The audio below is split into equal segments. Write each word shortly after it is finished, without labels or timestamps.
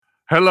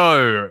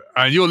Hello,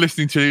 and you're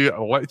listening to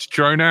Let's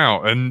Drone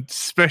Out. And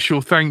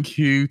special thank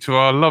you to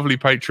our lovely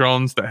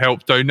patrons that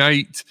help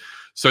donate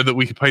so that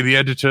we can pay the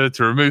editor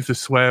to remove the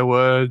swear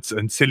words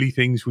and silly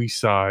things we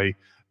say.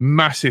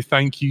 Massive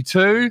thank you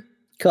to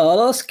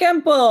Carlos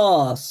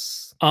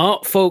Campos,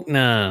 Art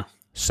Faulkner,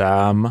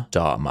 Sam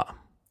Dharma.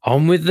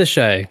 On with the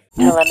show.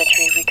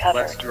 Telemetry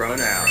recovered. Let's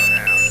drone out.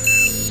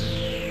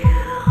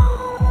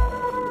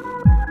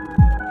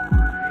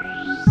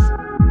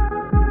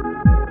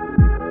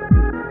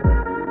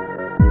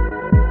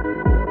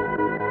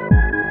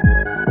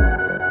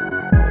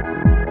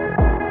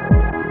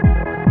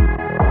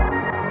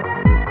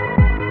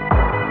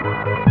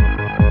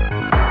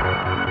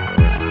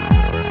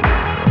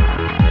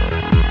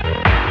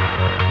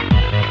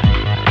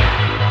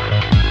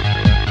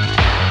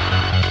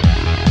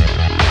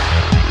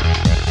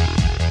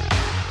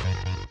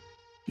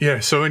 Yeah,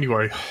 so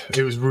anyway,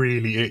 it was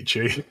really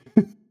itchy.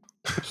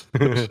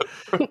 Did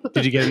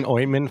you get an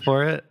ointment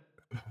for it?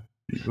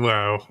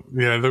 Well,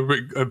 yeah, they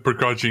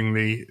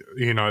begrudgingly,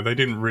 they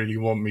didn't really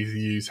want me to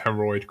use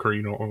hemorrhoid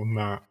cream on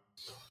that.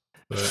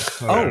 But,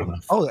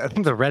 I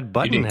think the red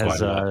button has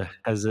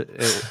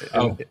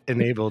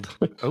enabled.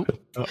 Oh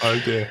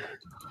dear.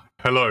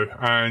 Hello,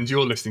 and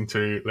you're listening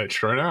to Let's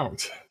Drone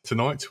Out.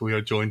 Tonight we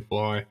are joined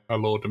by our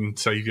Lord and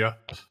Saviour,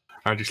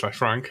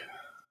 Andy/Frank.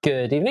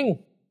 Good evening.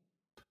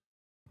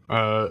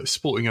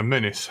 Sporting a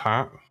Menace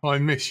hat. I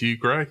miss you,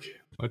 Greg.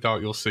 I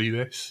doubt you'll see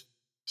this.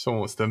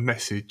 Someone wants to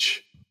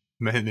message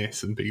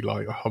Menace and be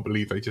like, I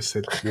believe they just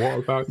said, what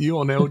about you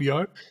on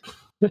LDO?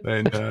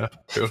 Then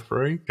feel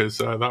free, because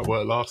that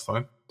worked last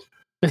time.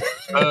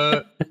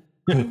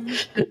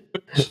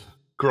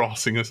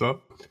 Grassing us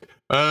up.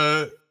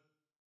 The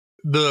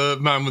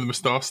man with the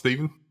moustache,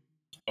 Stephen.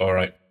 All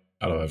right.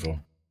 Hello,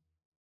 everyone.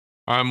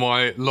 And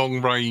my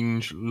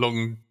long-range,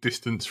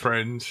 long-distance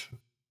friend,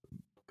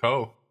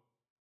 Cole.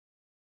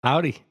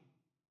 Howdy.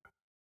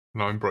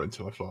 And I'm Bright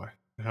Until I Fly.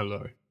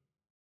 Hello.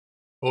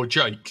 Or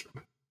Jake.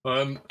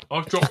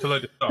 I've dropped a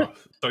load of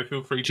stuff, so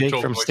feel free to Jake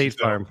talk from State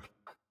Farm.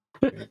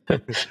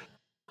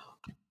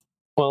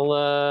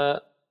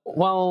 Well,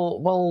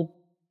 while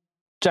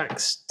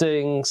Jack's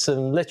doing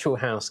some literal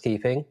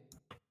housekeeping,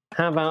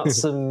 how about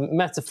some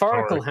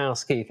metaphorical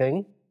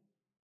housekeeping?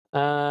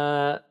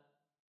 Anyone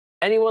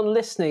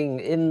listening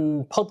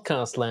in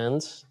podcast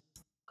land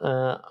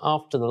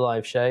after the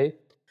live show,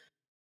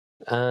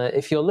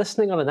 if you're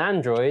listening on an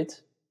Android,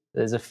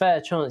 there's a fair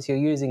chance you're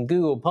using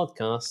Google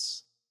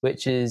Podcasts,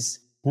 which is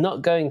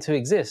not going to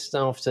exist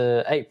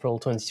after April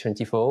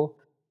 2024,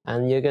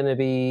 and you're going to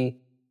be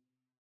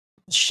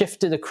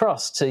shifted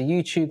across to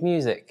YouTube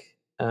Music.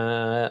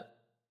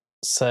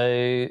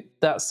 So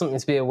that's something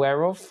to be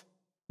aware of.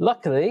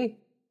 Luckily,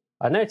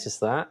 I noticed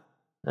that,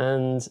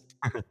 and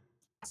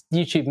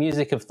YouTube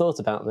Music have thought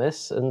about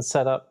this and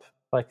set up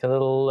like a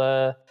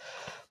little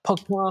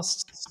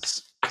podcast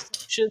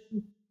section,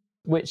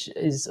 which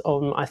is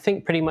on, I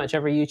think, pretty much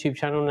every YouTube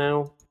channel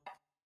now.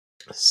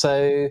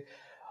 So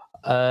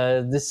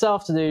this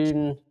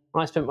afternoon,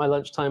 I spent my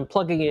lunchtime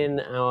plugging in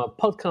our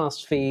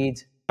podcast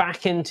feed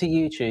back into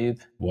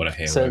YouTube. What a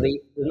hero. So the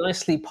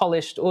nicely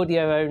polished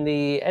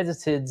audio-only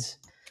edited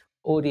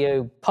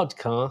audio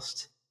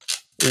podcast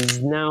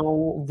is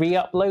now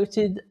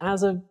re-uploaded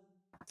as a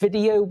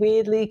video,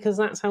 weirdly, because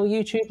that's how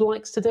YouTube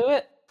likes to do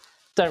it.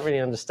 Don't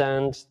really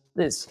understand.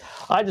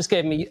 I just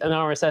gave me an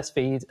RSS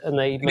feed, and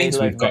they It means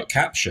we've got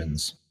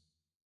captions.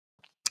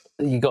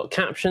 You got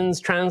captions,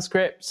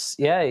 transcripts.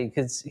 Yeah, you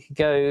could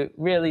go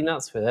really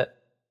nuts with it.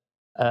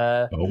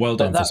 Well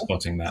done for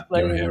spotting that.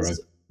 You're a hero.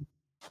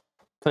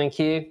 Thank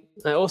you.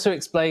 It also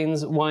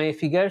explains why,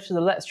 if you go to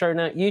the Let's Drone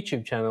Out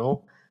YouTube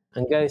channel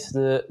and go to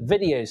the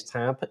videos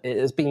tab, it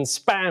has been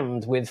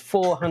spammed with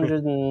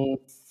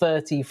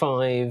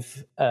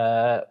 435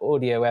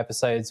 audio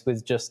episodes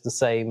with just the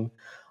same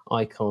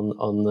icon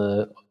on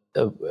the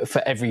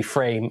for every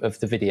frame of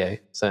the video.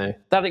 So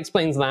that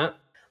explains that.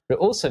 But it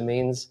also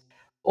means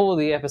all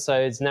the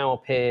episodes now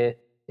appear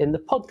in the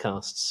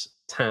podcasts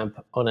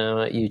tab on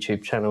our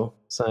YouTube channel.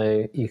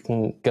 So you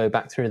can go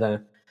back through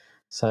there.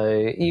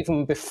 So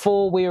even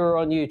before we were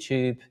on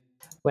YouTube,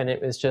 when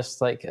it was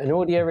just like an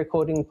audio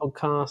recording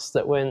podcast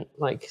that went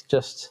like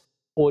just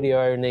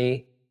audio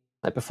only,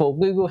 like before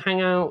Google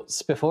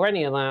Hangouts, before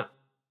any of that,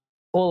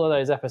 all of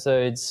those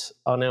episodes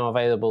are now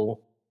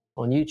available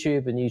on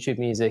YouTube and YouTube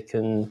Music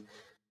and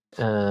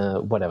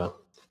whatever.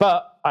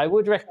 But I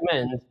would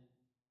recommend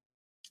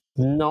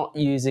not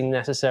using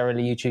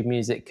necessarily YouTube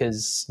Music,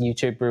 because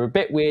YouTube are a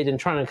bit weird and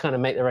trying to kind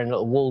of make their own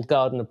little walled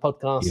garden of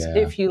podcasts. Yeah.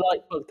 If you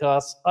like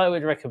podcasts, I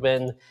would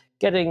recommend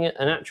getting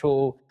an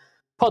actual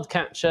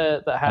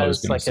podcatcher that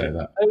has like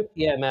an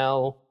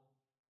OPML,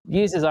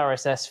 uses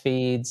RSS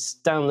feeds,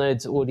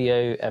 downloads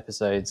audio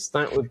episodes.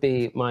 That would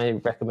be my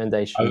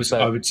recommendation. I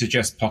would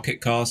suggest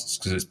Pocket Casts,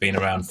 because it's been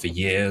around for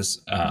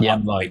years.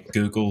 Unlike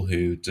Google,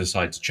 who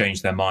decide to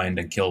change their mind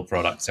and kill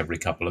products every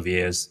couple of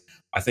years.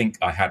 I think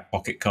I had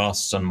Pocket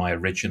Casts on my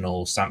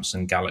original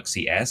Samsung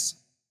Galaxy S,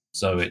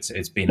 So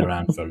it's been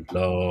around for a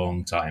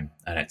long time,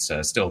 and it's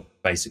still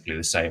basically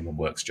the same and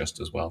works just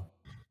as well.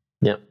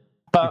 Yeah.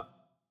 But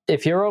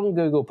if you're on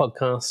Google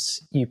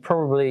Podcasts, you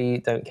probably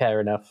don't care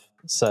enough.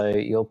 So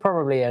you'll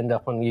probably end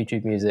up on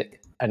YouTube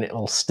Music and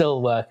it'll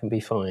still work and be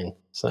fine.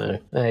 So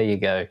there you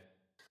go.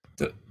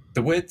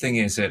 The weird thing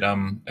is that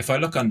if I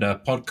look under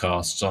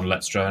podcasts on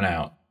Let's Drone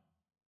Out,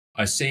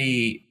 I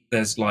see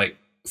there's like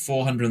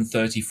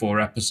 434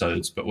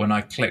 episodes, but when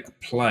I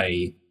click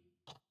play,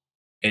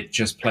 it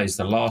just plays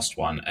the last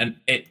one. And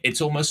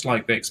it's almost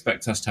like they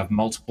expect us to have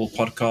multiple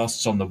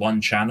podcasts on the one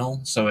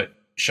channel. So it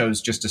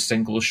shows just a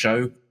single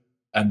show.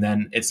 And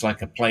then it's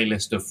like a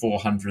playlist of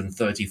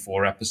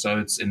 434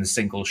 episodes in the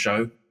single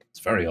show. It's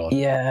very odd.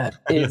 Yeah,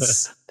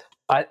 it's.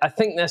 I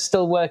think they're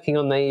still working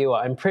on their UI.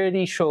 I'm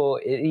pretty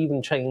sure it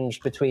even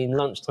changed between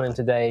lunchtime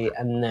today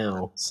and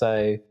now.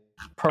 So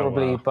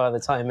probably by the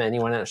time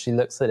anyone actually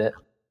looks at it,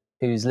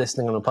 who's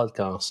listening on a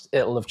podcast,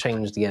 it'll have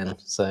changed again.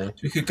 So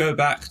we could go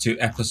back to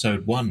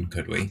episode 1,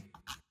 could we?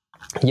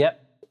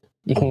 Yep,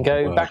 you can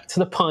go back to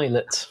the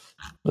pilot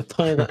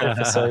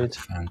episode.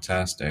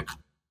 Fantastic.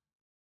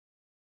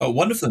 Oh,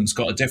 one of them's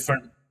got a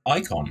different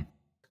icon.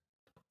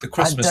 The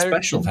Christmas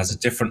special has a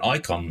different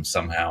icon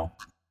somehow.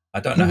 I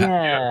don't know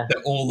how.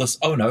 All this.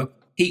 Oh no,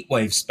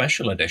 Heatwave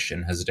Special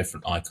Edition has a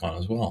different icon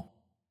as well.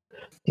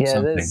 Yeah,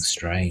 something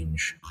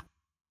strange.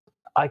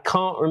 I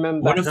can't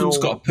remember. One of them's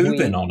got a poo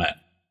bin on it.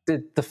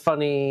 Did the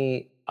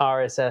funny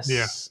RSS?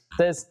 Yeah.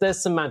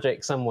 There's some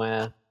magic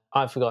somewhere.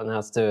 I've forgotten how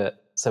to do it,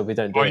 so we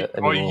don't do it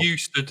anymore. I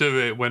used to do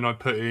it when I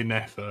put in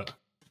effort.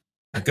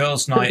 The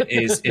girls' night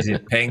is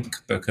it pink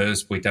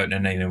because we don't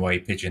in any way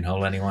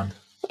pigeonhole anyone?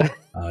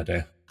 Oh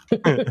dear.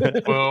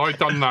 Well, I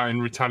done that in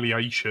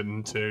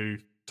retaliation to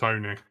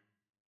Tony.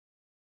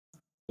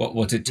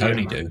 What did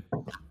Tony do?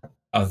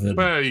 Other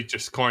than he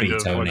just kind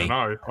of, Tony. I don't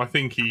know. I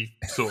think he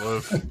sort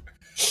of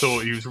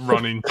thought he was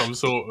running some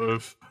sort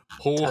of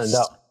horse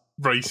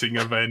racing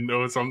event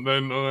or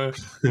something. Or,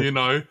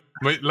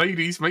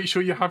 ladies, make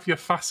sure you have your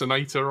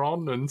fascinator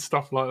on and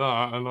stuff like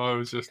that. And I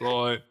was just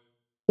like,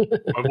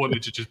 I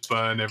wanted to just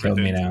burn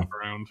everything to the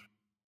ground.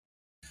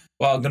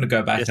 Well, I'm going to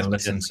go back and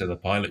listen to the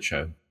pilot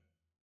show.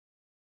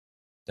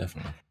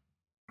 Definitely.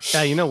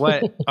 Yeah, you know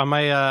what? on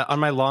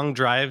my long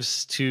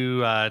drives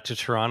to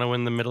Toronto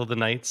in the middle of the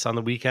nights on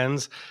the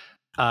weekends,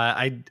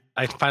 I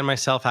find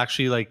myself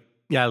actually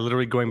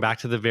literally going back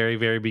to the very,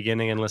 very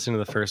beginning and listening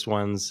to the first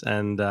ones.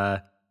 And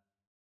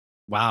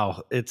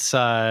wow, it's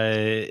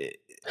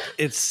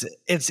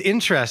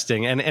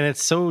interesting and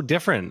it's so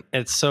different.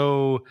 It's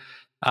so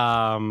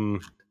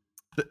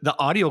the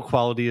audio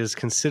quality is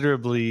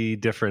considerably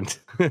different.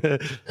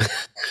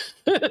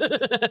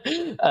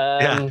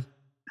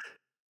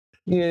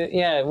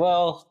 Yeah,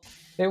 well,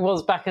 it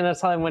was back in a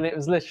time when it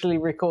was literally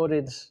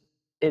recorded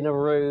in a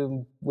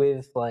room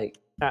with like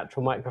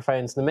actual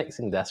microphones and a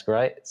mixing desk,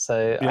 right?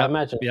 So I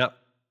imagine it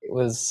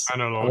was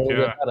analog, a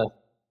little bit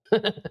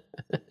better.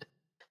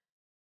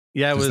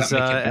 Yeah, it Does was that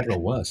make it better or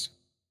worse?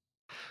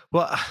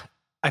 Well,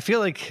 I feel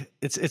like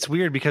it's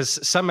weird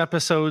because some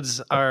episodes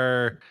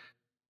are,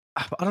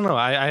 I don't know.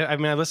 I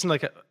mean, I listened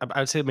I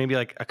would say maybe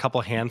like a couple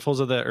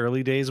handfuls of the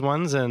early days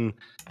ones, and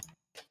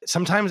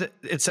sometimes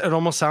it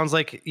almost sounds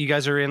like you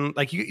guys are in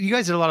you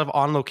guys did a lot of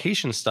on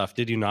location stuff,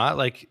 did you not?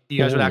 Like you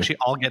guys would actually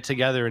all get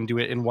together and do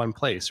it in one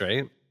place,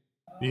 right?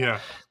 Yeah.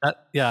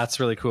 That's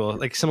really cool.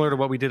 Like similar to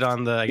what we did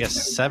on the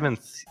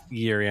 7th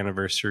year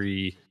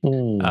anniversary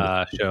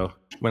show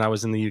when I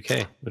was in the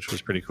UK, which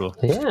was pretty cool.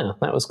 Yeah,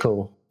 that was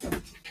cool.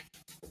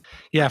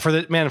 Yeah, for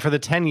the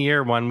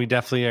 10-year one, we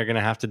definitely are going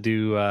to have to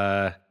do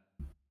a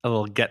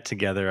little get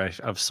together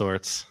of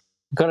sorts.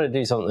 Got to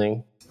do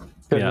something.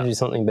 Got to do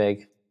something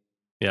big.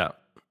 Yeah.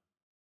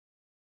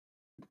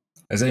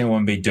 Has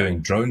anyone been doing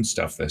drone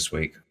stuff this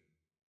week?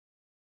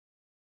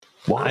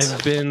 What?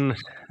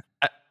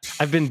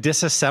 I've been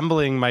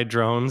disassembling my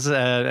drones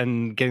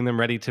and getting them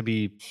ready to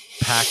be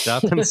packed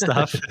up and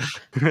stuff.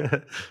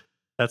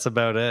 That's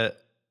about it.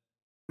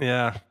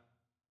 Yeah.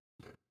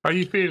 How are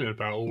you feeling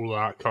about all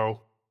that,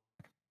 Cole?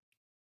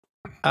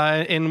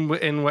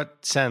 In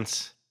what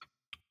sense?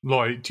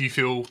 Like, do you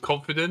feel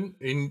confident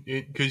in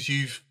it because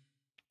you've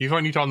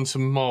only done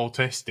some mild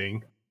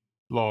testing?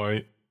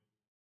 Like,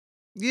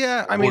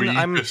 yeah, I mean,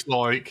 I'm just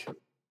like,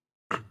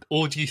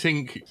 or do you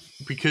think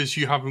because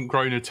you haven't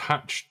grown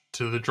attached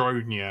to the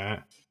drone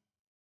yet,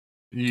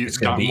 it's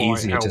going to be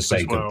easier to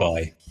say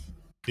goodbye?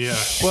 Yeah.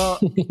 Well,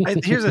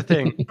 here's the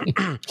thing.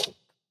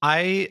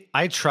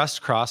 I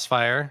trust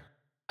Crossfire.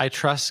 I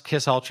trust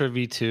Kiss Ultra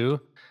V2.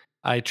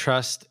 I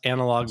trust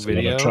analog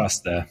video.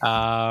 Trust there.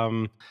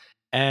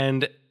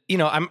 And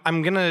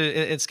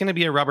it's gonna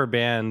be a rubber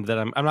band that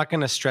I'm not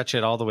gonna stretch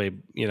it all the way,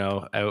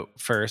 out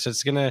first.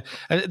 It's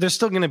there's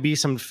still gonna be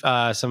some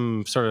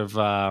sort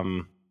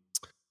of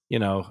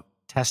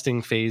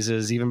testing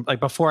phases, even like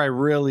before I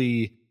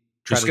really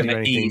try to do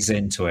anything. Ease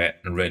into it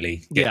and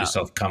really get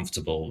yourself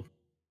comfortable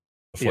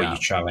before you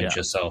challenge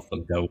yourself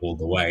and go all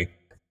the way.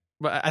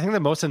 But I think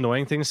the most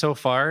annoying thing so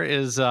far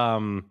is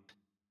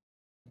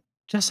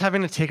just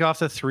having to take off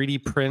the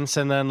 3D prints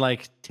and then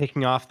like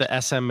taking off the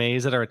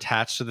SMAs that are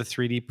attached to the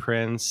 3D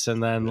prints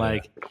and then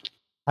like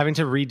having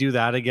to redo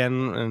that again.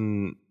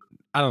 And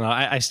I don't know.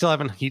 I still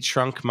haven't heat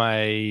shrunk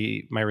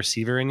my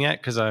receiver in yet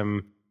because I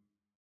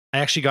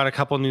actually got a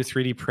couple new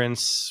 3D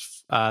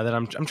prints that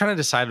I'm trying to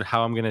decide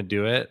how I'm going to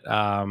do it.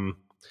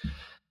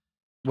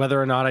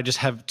 Whether or not I just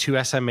have two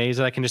SMAs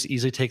that I can just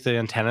easily take the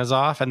antennas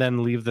off and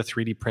then leave the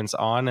 3D prints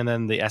on, and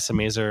then the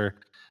SMAs are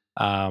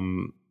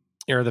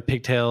or the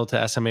pigtail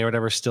to SMA or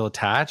whatever still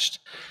attached.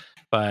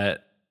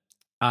 But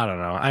I don't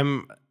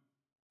know.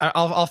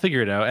 I'll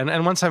figure it out.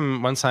 And once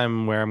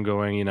I'm where I'm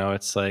going, you know,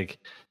 it's like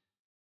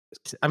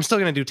I'm still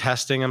gonna do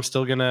testing. I'm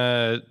still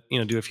gonna, you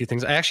know, do a few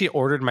things. I actually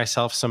ordered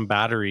myself some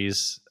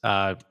batteries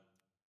out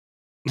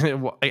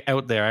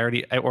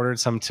there. I ordered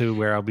some to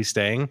where I'll be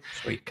staying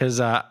because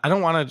I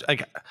don't want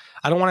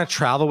to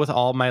travel with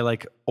all my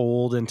like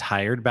old and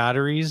tired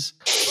batteries.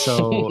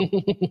 So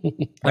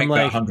Make that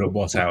 100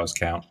 watt hours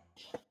count.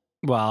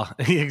 Well,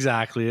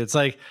 exactly. It's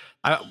like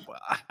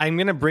I'm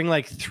gonna bring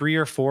like 3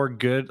 or 4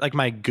 good, like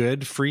my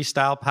good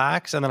freestyle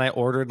packs, and then I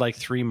ordered like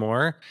 3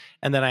 more,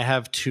 and then I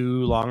have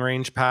 2 long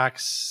range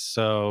packs,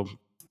 so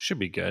should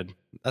be good.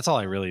 That's all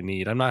I really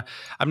need. I'm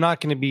not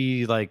gonna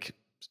be like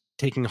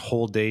taking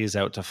whole days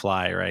out to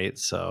fly, right?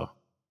 So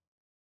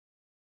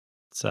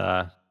it's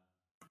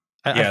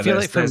I feel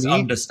like for there's me,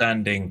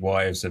 understanding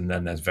wives, and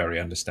then there's very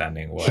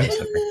understanding wives.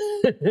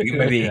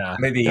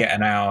 maybe get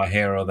an hour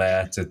here or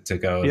there to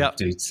go and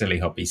do silly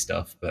hobby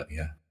stuff, but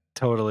yeah,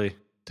 totally.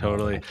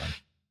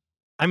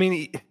 I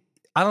mean,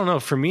 I don't know.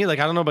 For me, like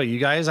I don't know about you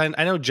guys. I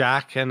know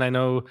Jack and I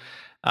know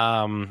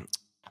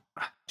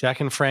Jack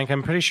and Frank.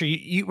 I'm pretty sure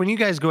you when you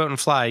guys go out and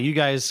fly, you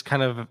guys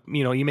kind of,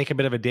 you know, you make a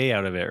bit of a day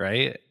out of it,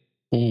 right?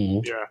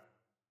 Yeah.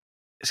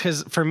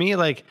 Because for me,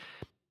 like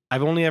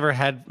I've only ever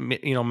had,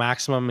 you know,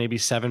 maximum maybe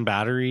 7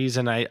 batteries,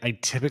 and I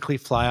typically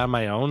fly on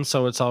my own.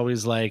 So it's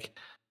always like,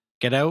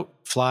 get out,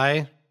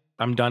 fly.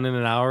 I'm done in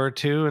an hour or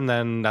 2, and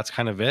then that's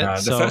kind of it.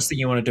 The first thing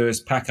you want to do is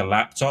pack a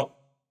laptop,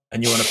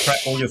 and you want to prep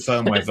all your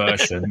firmware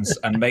versions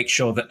and make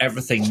sure that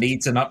everything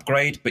needs an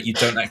upgrade, but you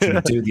don't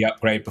actually do the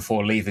upgrade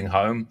before leaving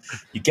home.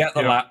 You get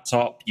the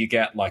laptop, you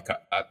get like a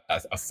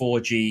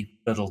 4G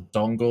little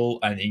dongle,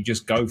 and you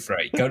just go for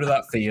it. You go to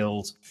that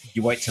field,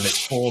 you wait till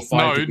it's 4 or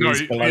 5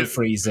 degrees below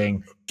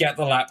freezing, get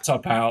the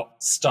laptop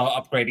out, start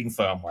upgrading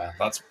firmware.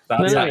 That's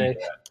how you do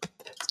it.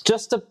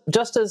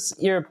 Just as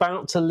you're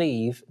about to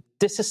leave,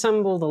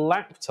 disassemble the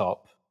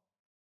laptop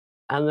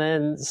and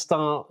then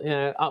start, you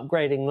know,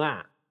 upgrading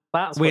that.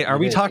 Wait, are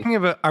we talking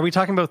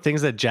about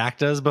things that Jack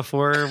does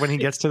before when he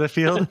gets to the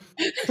field?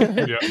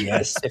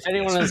 Yes. If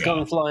anyone has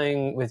gone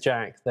flying with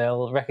Jack,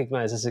 they'll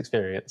recognize this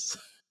experience.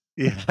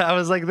 Yeah, I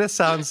was like, this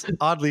sounds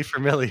oddly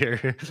familiar.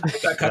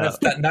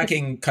 That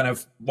nagging kind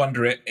of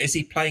wonder, is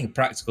he playing a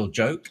practical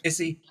joke? Is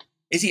he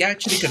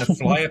actually going to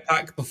fly a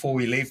pack before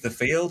we leave the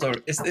field, or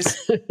is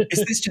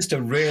this just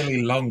a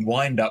really long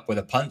wind up with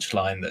a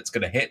punchline that's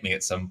going to hit me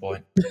at some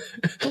point?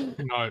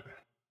 No,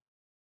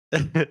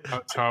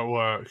 that's how it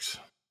works.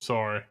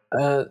 Sorry.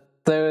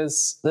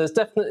 There's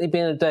definitely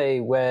been a day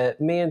where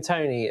me and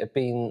Tony have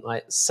been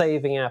like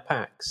saving our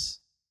packs,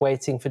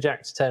 waiting for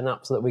Jack to turn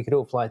up so that we could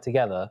all fly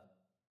together.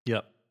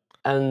 Yep.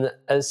 And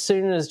as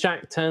soon as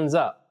Jack turns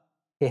up,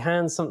 he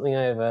hands something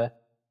over,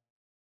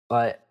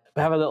 like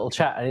have a little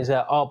chat, and he's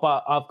like, "Oh,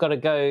 but I've got to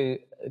go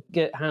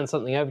hand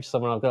something over to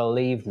someone. I've got to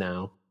leave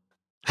now."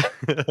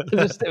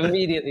 Just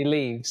immediately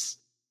leaves,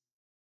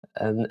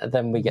 and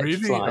then we get to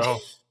fly.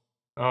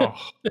 Oh.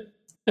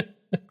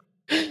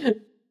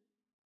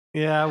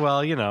 Yeah,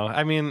 well, you know,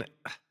 I mean,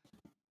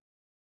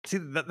 see,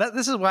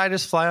 this is why I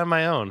just fly on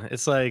my own.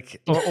 It's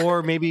like,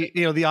 or maybe,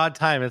 you know, the odd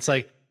time, it's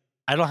like,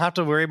 I don't have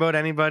to worry about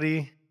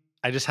anybody.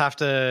 I just have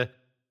to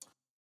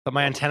put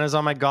my antennas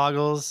on my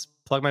goggles,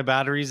 plug my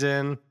batteries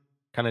in,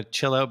 kind of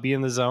chill out, be in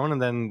the zone, and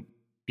then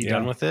be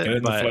done with it. Get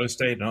in the flow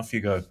state and off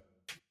you go.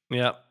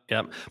 Yep.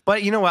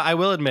 But you know what? I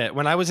will admit,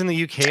 when I was in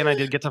the UK and I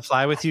did get to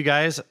fly with you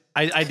guys,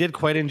 I did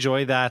quite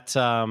enjoy that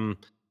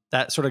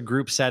that sort of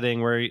group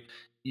setting where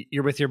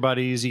you're with your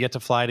buddies, you get to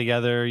fly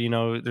together. You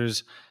know,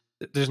 there's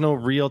no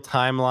real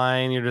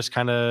timeline. You're just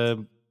kind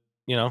of,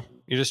 you know,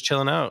 you're just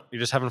chilling out. You're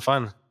just having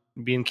fun,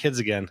 being kids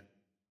again.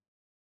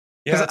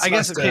 Yeah, I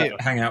guess to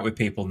hang out with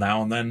people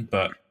now and then,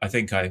 but I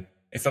think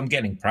if I'm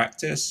getting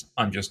practice,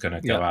 I'm just going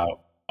to go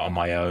out on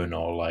my own,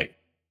 or like,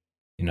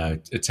 you know,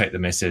 take the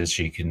missus.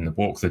 She can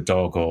walk the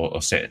dog or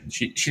sit.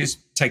 She's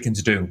taken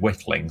to doing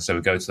whittling, so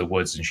we go to the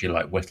woods and she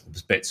like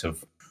whittles bits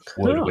of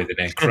wood with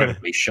an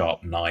incredibly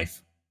sharp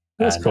knife.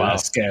 That's and cool.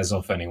 Scares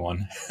off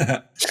anyone.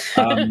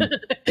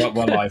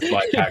 While I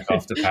fly pack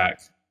after pack,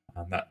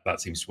 and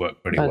that seems to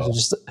work pretty well.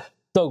 Just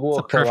dog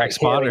walker, like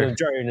spotter. hearing a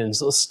drone and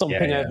sort of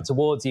stomping over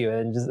towards you,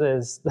 and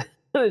just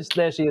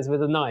there she is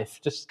with a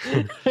knife. Just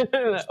turn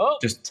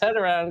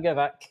around and go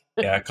back.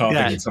 Yeah,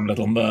 carving some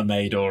little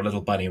mermaid or a little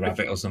bunny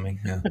rabbit or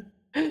something.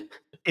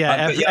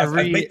 Yeah. I've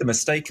made the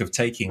mistake of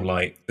taking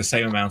like the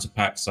same amount of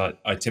packs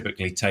I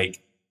typically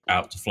take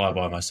out to fly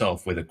by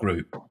myself with a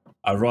group.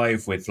 I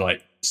arrive with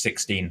like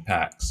 16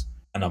 packs,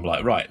 And I'm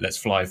like, right, let's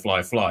fly.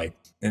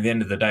 At the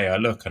end of the day, I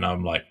look and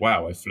I'm like,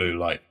 wow, I flew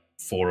like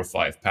 4 or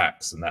 5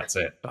 packs and that's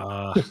it.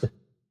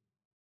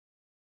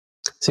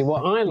 See,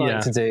 what I like Yeah.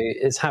 to do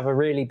is have a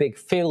really big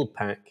field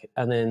pack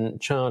and then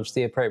charge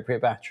the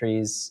appropriate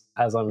batteries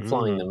as I'm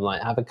flying them.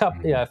 Like have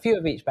a few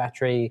of each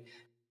battery.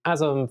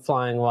 As I'm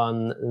flying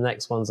one, the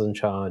next one's on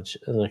charge,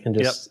 and I can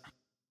just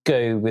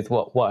go with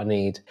what I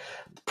need.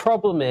 The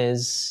problem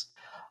is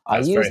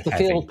That's I use very the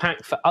heavy. field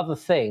pack for other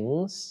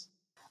things,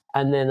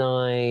 and then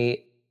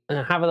I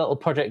have a little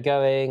project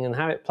going and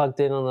have it plugged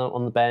in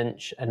on the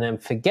bench, and then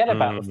forget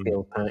about the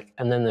field pack,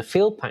 and then the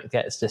field pack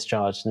gets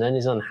discharged, and then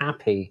he's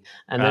unhappy,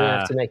 and then I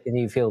have to make a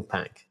new field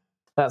pack.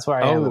 That's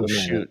where I am at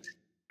the moment.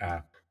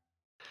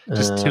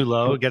 Just too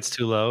low, gets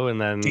too low,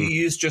 and then... Do you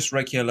use just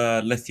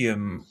regular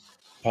lithium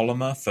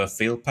polymer for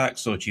field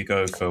packs, or do you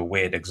go for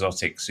weird,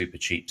 exotic, super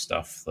cheap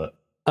stuff that...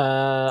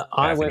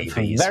 I went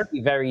for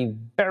very, very,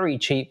 very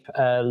cheap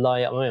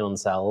lithium-ion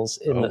cells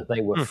in that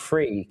they were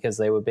free because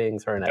they were being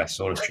thrown out. That's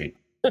sort of cheap.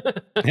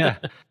 Yeah.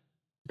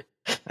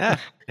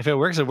 If it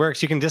works, it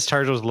works. You can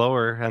discharge those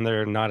lower, and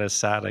they're not as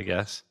sad, I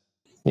guess.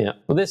 Yeah.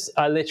 Well,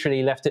 I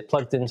literally left it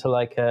plugged into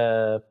like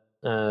a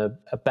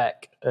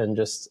Beck and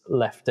just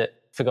left it.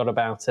 Forgot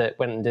about it.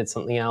 Went and did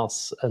something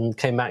else, and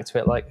came back to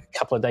it like a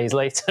couple of days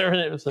later, and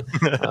it was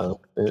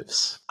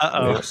oops.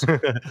 Oops.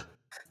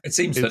 It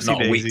seems that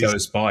not a week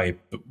goes by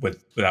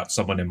without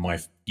someone in my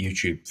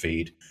YouTube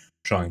feed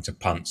trying to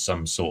punt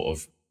some sort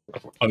of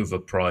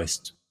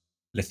overpriced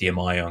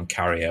lithium-ion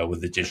carrier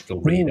with a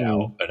digital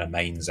readout and a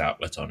mains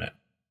outlet on it.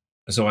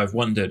 So I've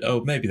wondered,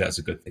 maybe that's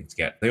a good thing to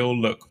get. They all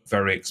look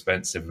very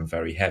expensive and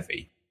very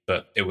heavy,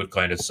 but it would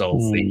kind of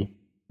solve the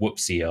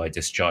whoopsie, I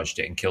discharged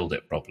it and killed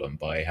it problem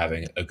by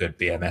having a good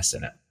BMS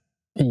in it.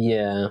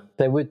 Yeah,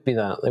 there would be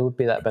that. There would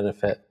be that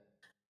benefit.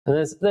 And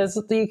there's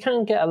you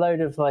can get a load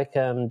of like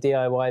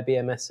DIY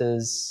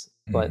BMSs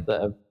like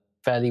that are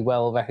fairly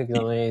well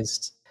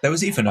recognized. There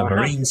was even a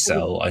marine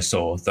cell I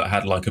saw that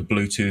had like a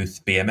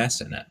Bluetooth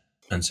BMS in it.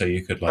 And so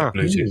you could like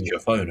Bluetooth your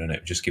phone and it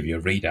would just give you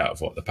a readout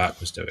of what the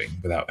pack was doing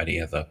without any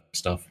other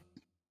stuff.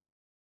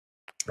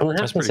 I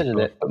have considered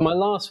it, but my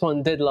last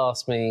one did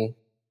last me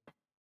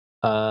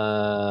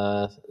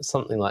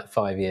something like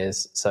 5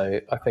 years.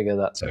 So I figure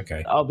that's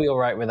okay. I'll be all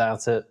right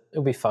without it.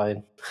 It'll be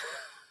fine.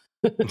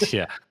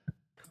 Yeah.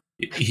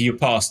 You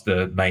passed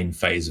the main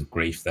phase of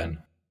grief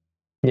then.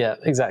 Yeah,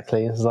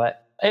 exactly. It's like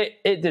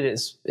it did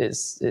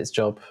its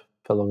job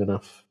for long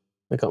enough.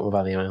 I got my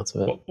value out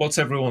of it. What's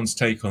everyone's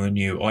take on the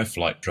new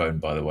iFlight drone,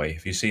 by the way?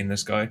 Have you seen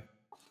this guy?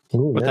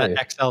 With that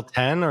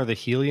XL10 or the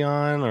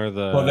Helion or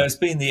the... Well, there's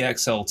been the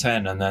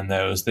XL10 and then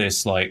there was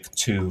this like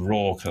 2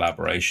 RAW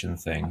collaboration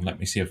thing. Let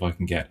me see if I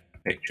can get a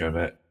picture of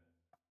it.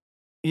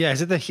 Yeah,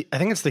 is it I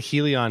think it's the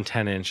Helion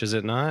 10-inch, is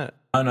it not?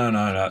 No,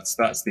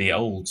 that's the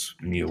old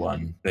new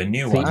one. The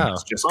new one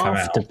has just come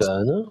out.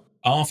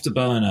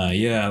 Afterburner,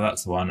 yeah,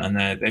 that's the one. And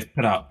they've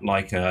put out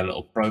like a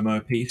little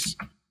promo piece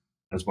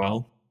as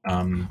well,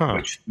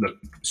 which look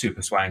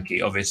super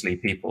swanky. Obviously,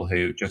 people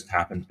who just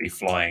happen to be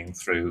flying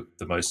through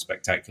the most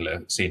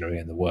spectacular scenery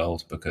in the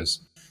world, because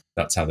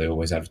that's how they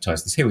always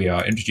advertise this. Here we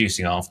are,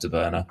 introducing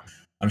Afterburner.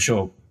 I'm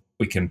sure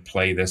we can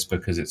play this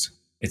because it's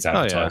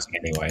advertising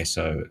anyway,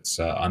 so it's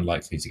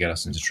unlikely to get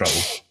us into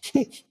trouble.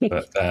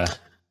 But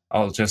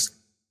I'll just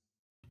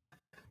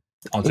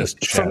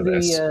share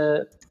this.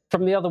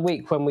 From the other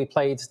week when we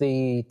played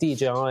the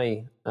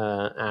DJI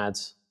ad,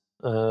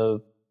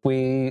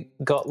 we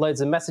got loads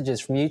of messages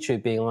from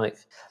YouTube being like,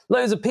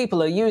 loads of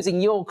people are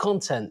using your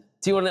content.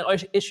 Do you want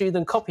to issue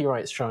them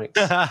copyright strikes?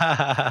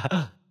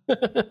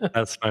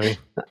 That's funny.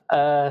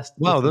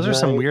 Wow, those are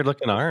some weird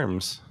looking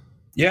arms.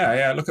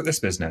 Yeah, look at this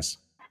business.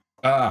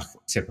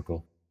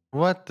 Typical.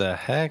 What the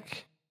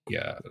heck?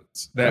 Yeah,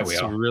 we are.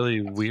 That's really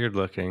weird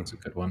looking. It's a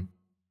good one.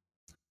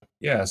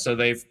 Yeah, so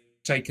they've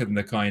taken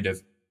the kind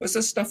of... What's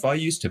the stuff I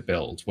used to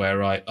build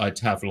where I'd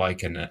have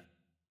like a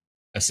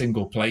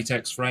single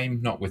Playtex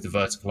frame, not with the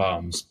vertical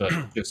arms, but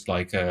just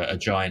like a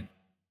giant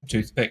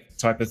toothpick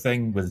type of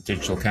thing with a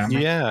digital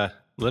camera. Yeah,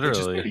 literally. Which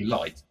is really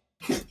light.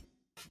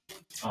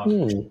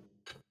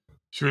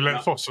 Should we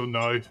let Fossil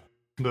know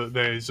that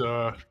there's...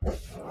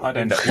 I'd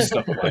end up with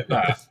stuff like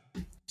that.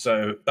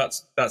 So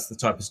that's the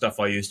type of stuff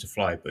I used to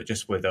fly, but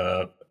just with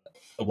a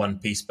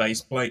one-piece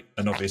base plate.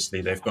 And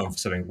obviously they've gone for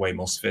something way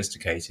more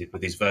sophisticated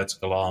with these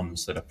vertical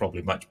arms that are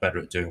probably much better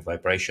at doing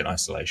vibration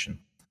isolation.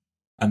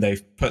 And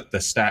they've put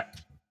the stack...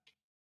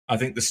 I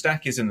think the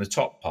stack is in the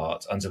top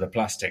part under the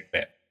plastic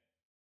bit.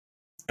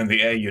 And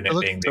the air unit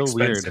being the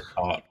expensive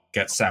part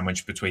gets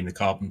sandwiched between the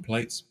carbon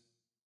plates.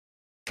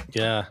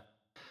 Yeah.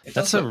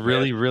 That's a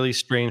really, really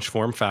strange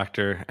form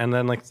factor. And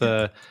then like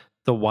the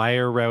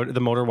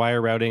motor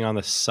wire routing on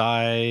the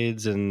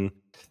sides, and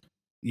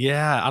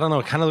I don't know,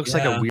 it kind of looks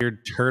like a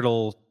weird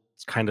turtle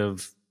kind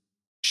of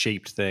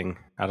shaped thing.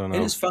 I don't know.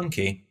 It is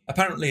funky.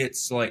 Apparently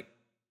it's like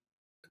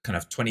kind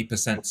of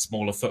 20%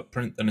 smaller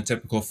footprint than a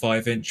typical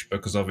 5-inch,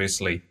 because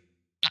obviously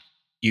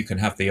you can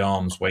have the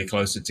arms way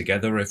closer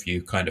together if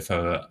you kind of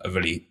have a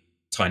really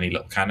tiny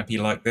little canopy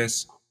like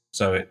this.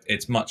 So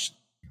it's much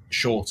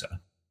shorter,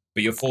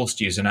 but you're forced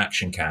to use an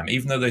action cam.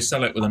 Even though they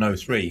sell it with an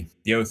O3,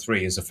 the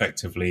O3 is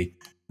effectively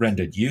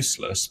rendered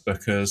useless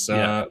because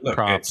look,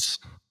 props.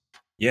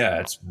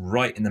 it's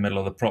right in the middle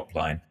of the prop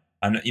line.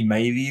 And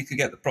maybe you could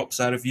get the props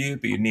out of view,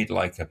 but you need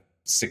like a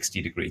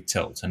 60-degree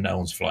tilt, and no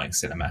one's flying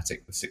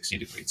cinematic with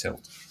 60-degree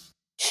tilt.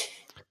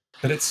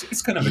 But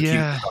it's kind of a cute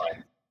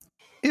design.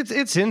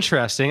 It's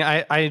interesting.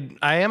 I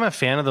am a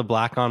fan of the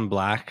black on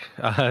black,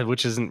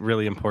 which isn't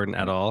really important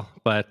at all.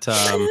 But but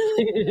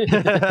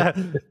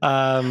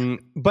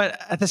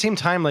at the same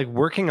time, like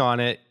working on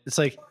it, it's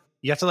like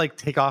you have to like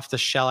take off the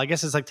shell. I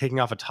guess it's like taking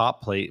off a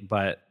top plate,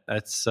 but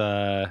it's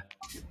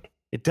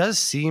it does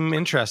seem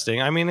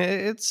interesting. I mean,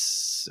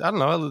 it's I don't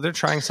know. They're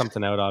trying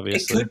something out.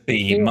 Obviously, it could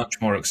be much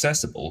more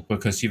accessible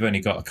because you've only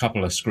got a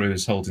couple of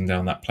screws holding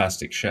down that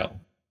plastic shell.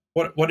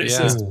 What it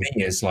says to me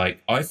is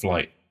like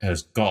iFlight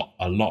has got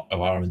a lot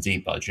of R&D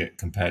budget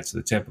compared to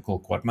the typical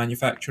quad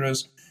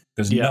manufacturers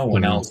because no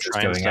one else is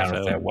going out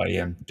of their way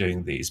and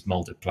doing these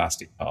molded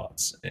plastic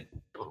parts.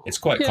 It's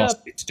quite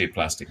costly to do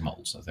plastic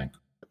molds, I think.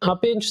 I'd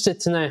be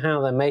interested to know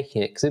how they're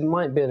making it because it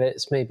might be that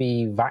it's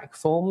maybe vac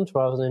formed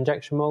rather than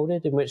injection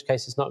molded, in which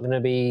case it's not going to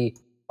be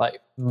like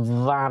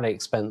that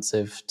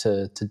expensive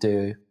to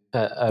do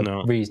at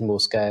a reasonable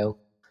scale.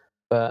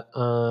 But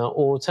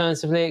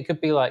alternatively, it could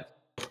be like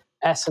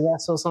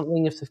SLS or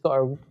something if they've got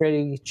a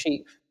really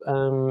cheap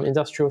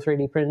industrial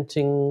 3D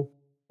printing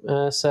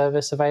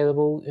service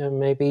available.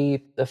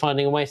 Maybe they're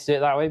finding a way to do it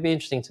that way. It'd be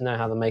interesting to know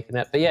how they're making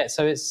it. But yeah,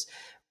 so it's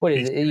what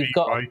is it? You've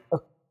got.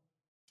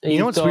 You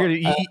know what's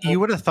weird? You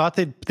would have thought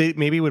they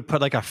maybe would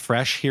put like a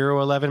fresh Hero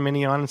 11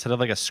 Mini on instead of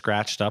like a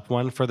scratched up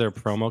one for their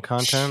promo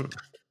content.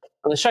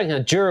 Well, they're showing how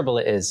durable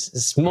it is.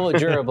 It's more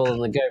durable than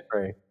the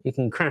GoPro. You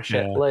can crash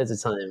it loads of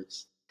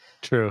times.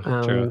 True.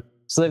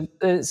 So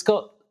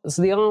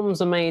the arms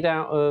are made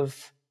out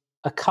of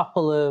a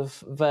couple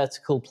of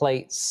vertical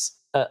plates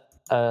at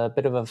a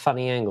bit of a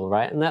funny angle,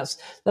 right? And that's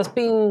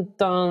been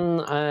done,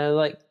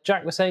 like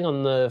Jack was saying,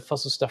 on the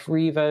Fossil Stuff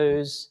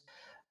Revos.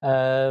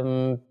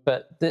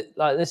 But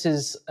this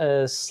is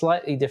a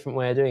slightly different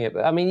way of doing it.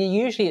 But I mean,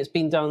 usually it's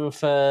been done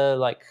for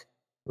like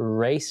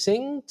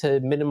racing to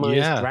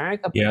minimize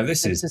drag. Yeah,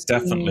 this is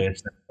definitely a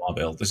cinema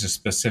build. This is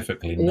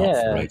specifically not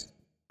for racing.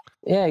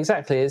 Yeah,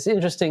 exactly. It's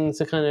interesting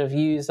to kind of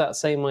use that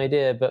same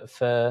idea, but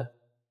for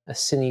a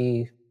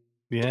cine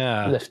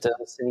lifter,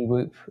 a cine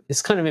whoop.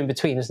 It's kind of in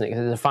between, isn't it?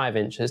 Because it's a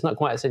 5-inch. It's not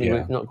quite a cine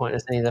whoop, not quite a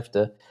cine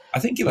lifter. I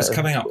think it was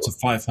coming up to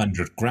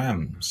 500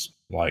 grams,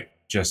 like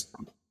just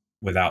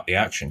without the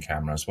action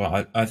camera as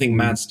well. I think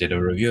Mads did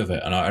a review of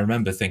it, and I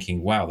remember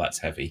thinking, wow, that's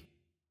heavy.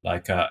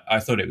 Like,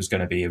 I thought it was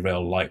going to be a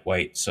real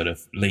lightweight, sort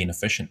of lean,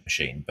 efficient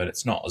machine, but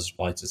it's not as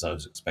light as I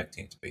was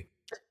expecting it to be.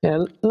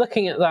 Yeah,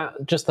 looking at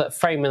that, just that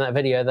frame in that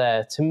video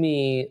there, to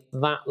me,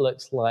 that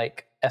looks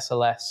like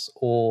SLS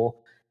or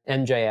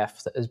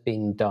MJF that has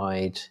been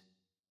dyed.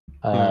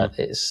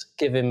 It's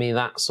giving me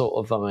that sort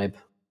of vibe.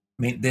 I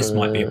mean, this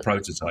might be a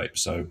prototype,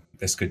 so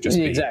this could just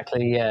be...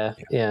 Exactly, yeah.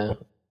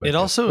 It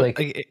also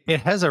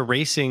it has a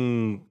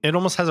racing. It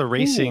almost has a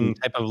racing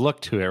type of look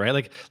to it,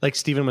 right? Like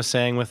Steven was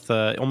saying with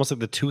almost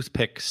like the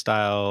toothpick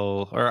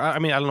style, or I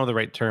mean, I don't know the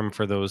right term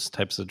for those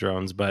types of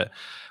drones, but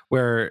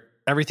where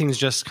everything's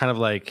just kind of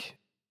like,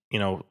 you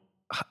know,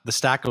 the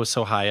stack goes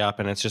so high up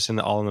and it's just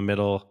all in the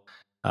middle.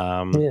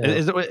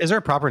 Is there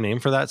a proper name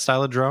for that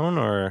style of drone,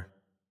 or?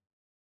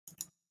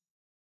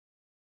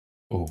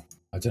 Oh,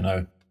 I don't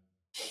know.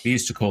 We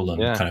used to call them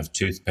kind of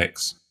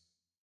toothpicks.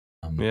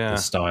 The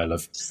style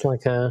of it's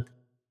like a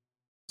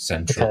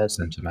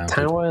center mounted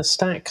tower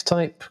stack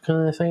type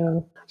kind of thing.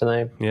 I don't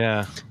know.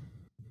 Yeah,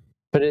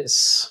 but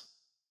it's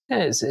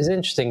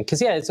interesting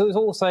because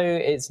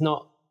it's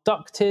not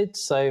ducted.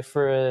 So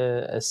for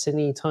a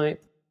cine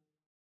type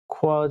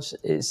quad,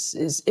 it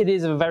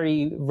is a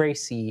very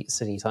racy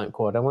cine type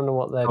quad. I wonder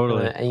what they're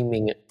kind of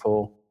aiming it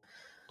for.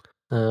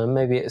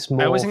 Maybe it's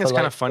more. I always think it's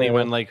kind of funny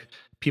when like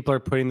people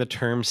are putting the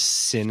term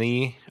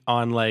cine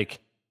on like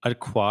a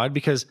quad,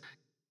 because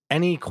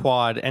any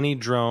quad, any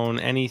drone,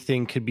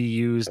 anything could be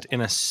used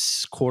in a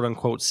quote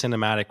unquote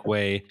cinematic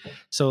way.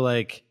 So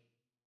like,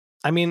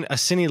 I mean, a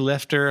cine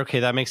lifter,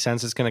 okay, that makes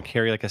sense. It's going to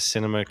carry like a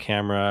cinema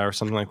camera or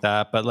something like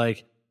that. But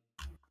like,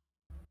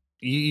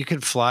 you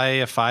could fly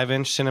a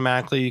 5-inch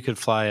cinematically. You could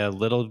fly a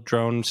little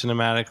drone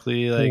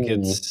cinematically. Like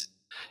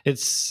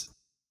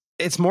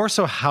it's more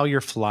so how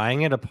you're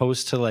flying it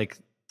opposed to like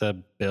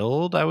the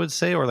build, I would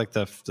say, or like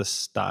the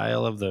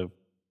style of the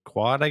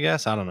quad, I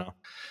guess. I don't know.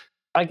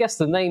 I guess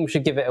the name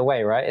should give it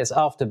away, right? It's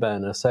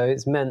afterburner, so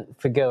it's meant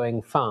for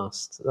going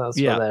fast.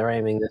 That's what they're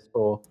aiming this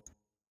for.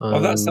 Well,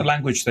 that's the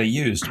language they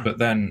used, but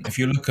then if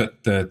you look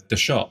at the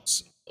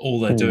shots, all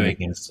they're doing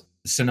is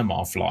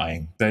cinema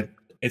flying.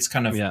 It's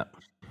kind of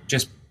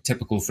just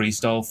typical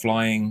freestyle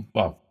flying,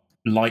 well,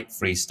 light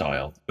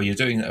freestyle, where you're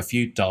doing a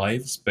few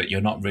dives, but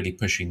you're not really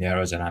pushing the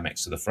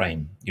aerodynamics of the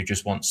frame. You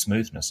just want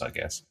smoothness, I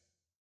guess.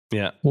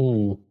 Yeah.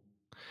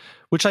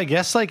 Which I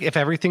guess, like, if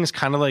everything's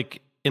kind of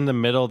like in the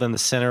middle, then the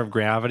center of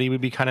gravity would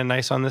be kind of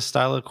nice on this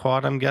style of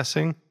quad, I'm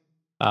guessing.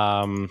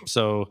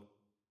 So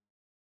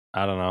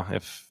I don't know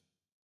if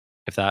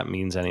if that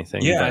means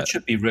anything. Yeah, but it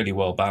should be really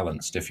well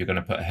balanced if you're going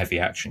to put a heavy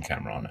action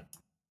camera on it.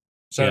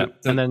 So Yeah,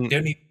 and then- the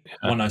only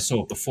one I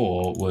saw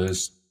before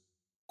was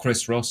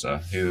Chris Rosser,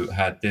 who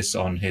had this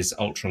on his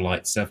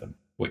Ultralight 7,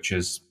 which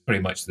is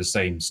pretty much the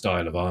same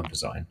style of arm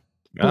design.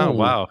 Oh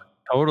wow,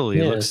 totally.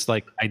 It Yeah. looks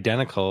like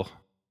identical.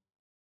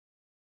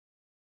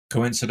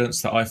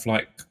 Coincidence that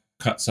iFlight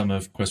cut some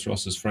of Chris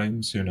Rosser's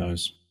frames? Who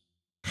knows?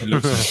 It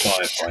looks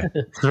inspired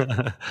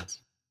by.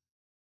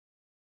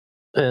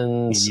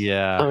 And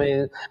Yeah. I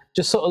mean,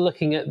 just sort of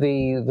looking at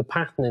the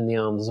pattern in the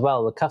arms as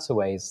well, the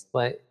cutaways,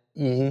 like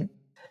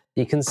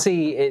you can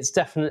see it's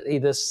definitely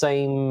the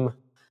same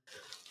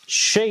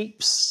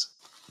shapes,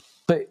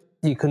 but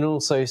you can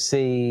also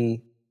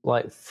see,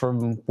 like,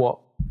 from what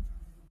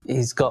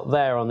he's got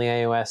there on the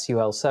AOS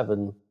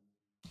UL7,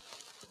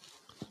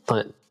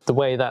 like the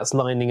way that's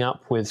lining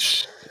up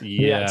with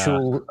the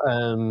actual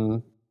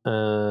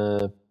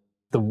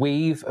the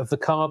weave of the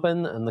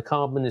carbon, and the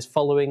carbon is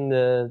following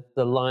the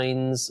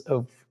lines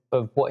of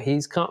what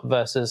he's cut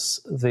versus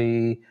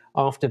the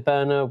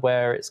afterburner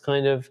where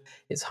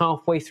it's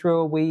halfway through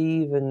a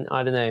weave. And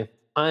I don't know,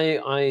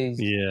 I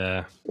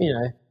Yeah. you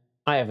know,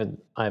 I haven't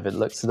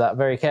looked at that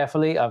very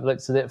carefully. I've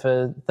looked at it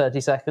for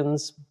 30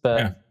 seconds, but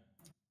Yeah.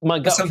 my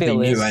gut Something feel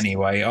new is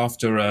anyway.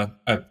 After a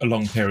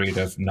long period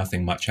of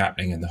nothing much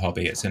happening in the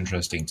hobby, it's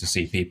interesting to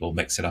see people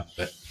mix it up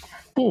a bit.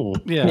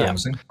 Yeah.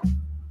 Promising.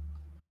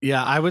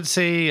 Yeah, I would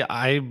say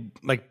I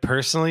like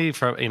personally,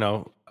 from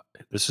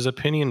this is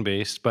opinion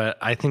based, but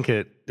I think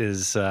it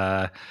is.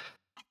 I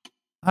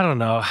don't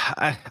know.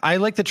 I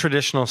like the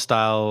traditional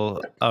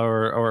style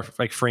or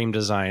like frame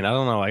design. I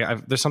don't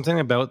know. There's something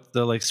about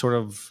the like sort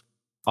of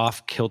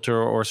off kilter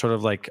or sort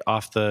of like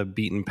off the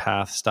beaten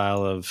path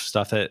style of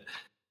stuff that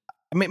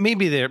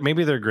maybe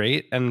they're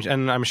great,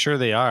 and I'm sure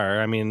they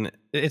are. I mean,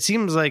 it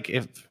seems like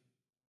if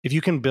you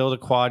can build a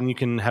quad and you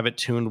can have it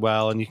tuned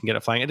well and you can get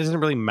it flying, it doesn't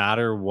really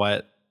matter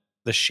what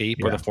the shape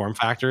or the form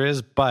factor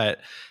is, but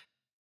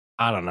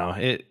I don't know.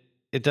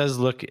 It does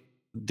look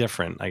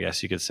different, I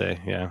guess you could say.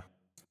 Yeah.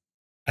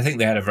 I think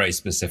they had a very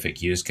specific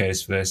use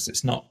case for this.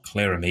 It's not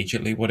clear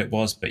immediately what it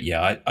was, but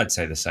yeah, I'd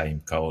say the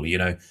same, Cole.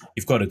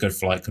 You've got a good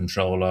flight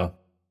controller.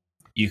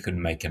 You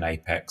can make an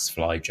Apex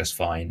fly just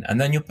fine. And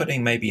then you're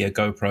putting maybe a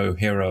GoPro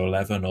Hero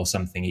 11 or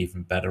something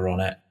even better on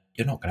it.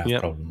 You're not going to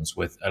have problems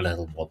with a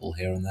little wobble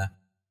here and there.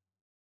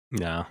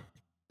 No.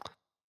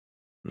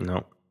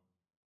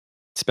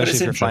 Especially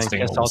if you're flying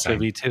Kiss Ultra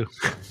V2.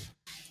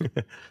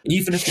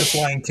 Even if you're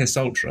flying Kiss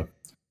Ultra.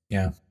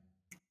 Yeah.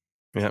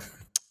 Yeah.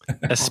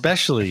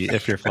 Especially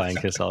if you're flying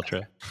Kiss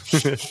Ultra.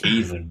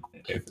 Even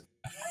if...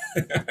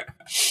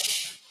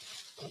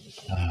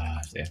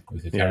 yeah, we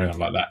could carry on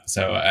like that.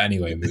 So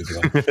anyway, moving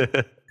on.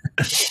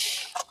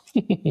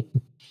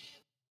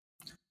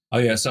 Oh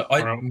yeah, so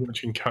I'm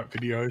watching cat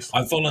videos.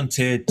 I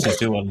volunteered to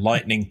do a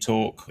lightning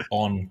talk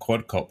on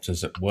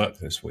quadcopters at work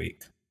this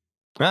week.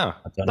 Oh,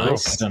 I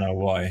don't know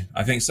why.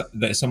 I think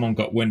that someone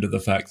got wind of the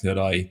fact that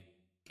I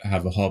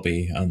have a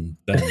hobby, and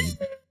then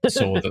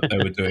saw that they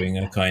were doing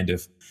a kind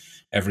of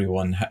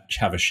everyone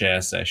have a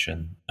share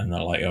session, and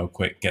they're like, "Oh,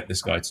 quick, get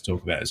this guy to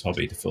talk about his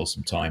hobby to fill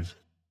some time."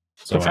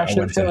 So I went ahead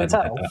and did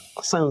that.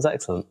 Sounds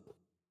excellent.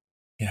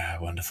 Yeah,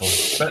 wonderful.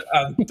 But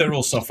they're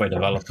all software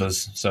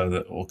developers, so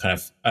that all kind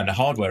of, and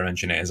hardware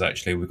engineers.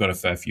 Actually, we've got a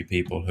fair few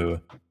people who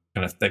are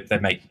kind of they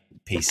make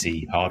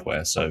PC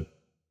hardware, so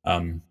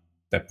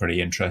they're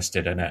pretty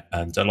interested in it.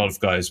 And a lot of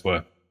guys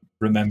were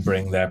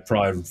remembering their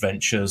prior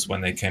adventures when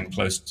they came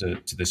close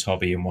to this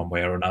hobby in one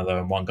way or another.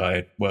 And one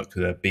guy worked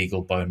with a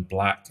BeagleBone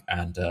Black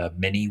and a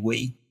Mini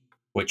Wii,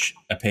 which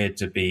appeared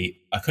to be,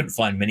 I couldn't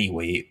find Mini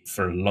Wii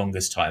for the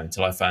longest time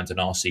until I found an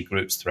RC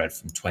Groups thread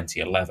from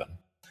 2011.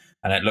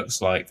 And it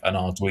looks like an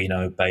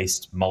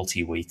Arduino-based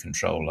multi-Wii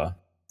controller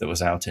that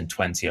was out in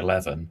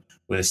 2011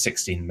 with a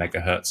 16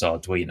 megahertz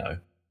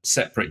Arduino,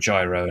 separate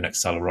gyro and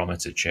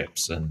accelerometer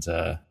chips, and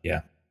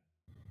yeah.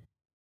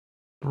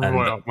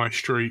 Right up my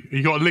street.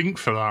 You got a link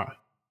for that?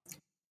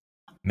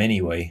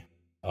 Mini Wii.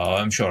 Oh,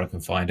 I'm sure I can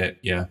find it.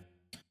 Yeah.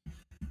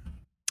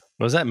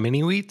 Was that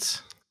Mini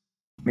Wheats?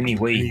 Mini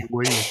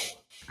Wii.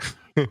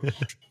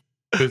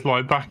 Because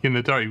like back in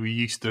the day, we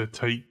used to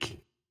take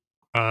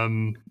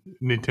Nintendo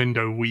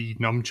Wii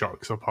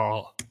nunchucks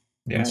apart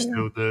and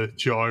steal the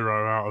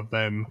gyro out of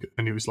them,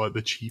 and it was like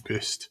the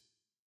cheapest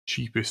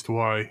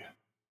way.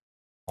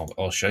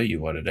 I'll show you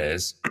what it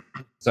is.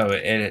 So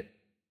it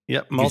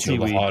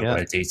multi-Wii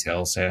hardware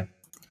details here.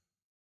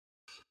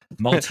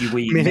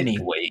 Multi-Wii Mini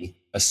Wii,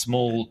 a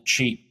small,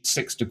 cheap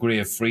 6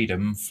 degrees of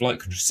freedom flight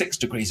control, 6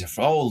 degrees of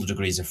all the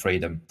degrees of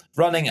freedom,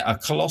 running at a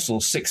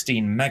colossal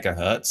 16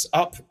 megahertz,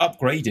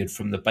 upgraded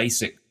from the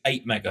basic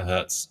 8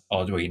 megahertz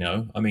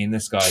Arduino. I mean,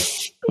 this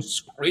guy's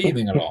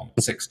screaming along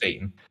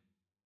 16.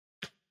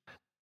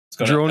 It's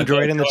got Drone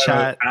droid in the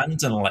chat and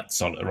an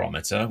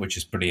accelerometer, which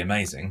is pretty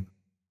amazing.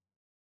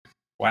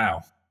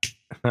 Wow.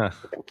 Huh.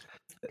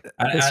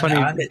 And,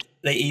 funny.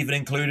 They even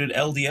included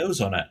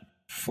LDOs on it.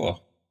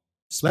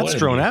 Let's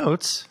Drone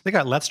Outs. They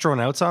got Let's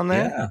Drone Outs on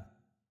there? Yeah.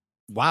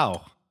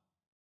 Wow.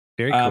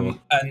 Very cool.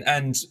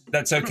 And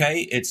that's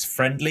okay. It's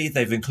friendly.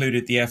 They've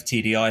included the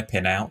FTDI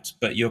pin out,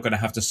 but you're going to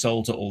have to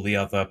solder all the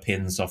other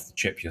pins off the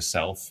chip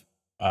yourself.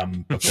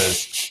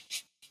 Because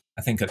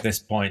I think at this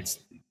point,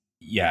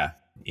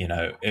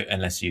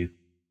 unless you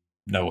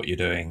know what you're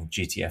doing,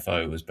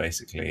 GTFO was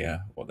basically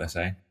what they're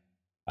saying.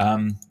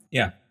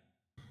 Yeah.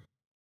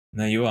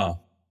 There you are.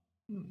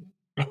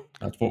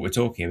 That's what we're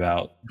talking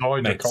about.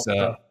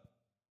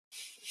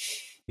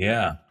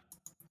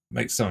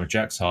 Makes some of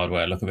Jack's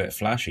hardware look a bit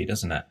flashy,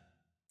 doesn't it?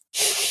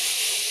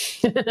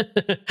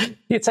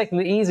 You're taking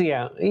the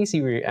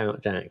easy route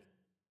out, Jack.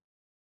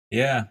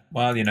 Yeah.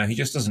 Well, he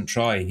just doesn't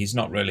try. He's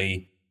not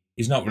really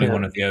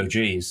one of the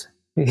OGs.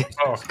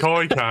 Oh,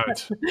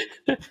 KiCad.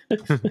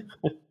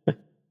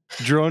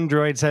 Drone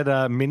Droid said,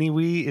 "Mini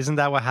Wii, isn't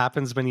that what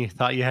happens when you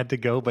thought you had to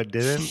go but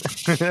didn't?"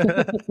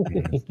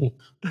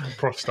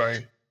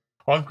 Prostate.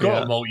 I've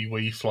got a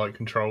multi-Wii flight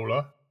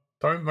controller.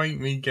 Don't make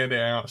me get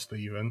it out,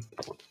 Stephen.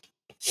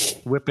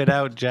 Whip it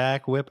out,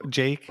 Jack.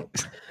 Jake.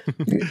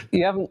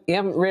 You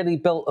haven't really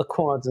built a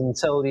quad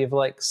until you've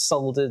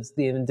soldered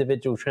the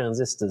individual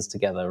transistors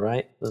together,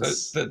 right?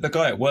 So the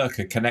guy at work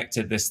had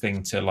connected this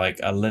thing to a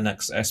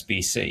Linux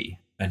SBC,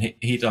 and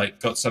he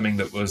got something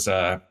that was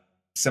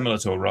similar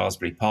to a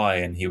Raspberry Pi,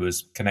 and he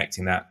was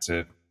connecting that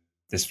to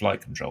this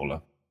flight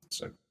controller.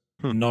 So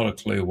not a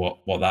clue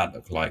what that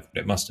looked like, but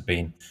it must have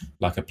been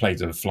like a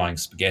plate of flying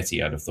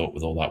spaghetti, I'd have thought,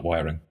 with all that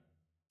wiring.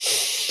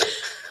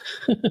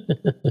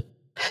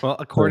 Well,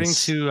 according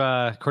to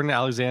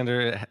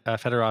Alexander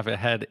Fedorov, it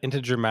had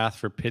integer math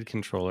for PID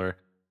controller,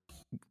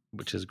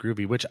 which is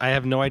groovy. Which I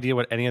have no idea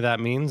what any of that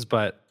means,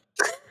 but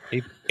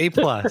A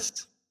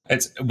plus.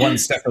 It's one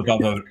step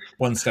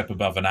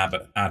above an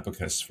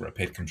abacus for a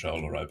PID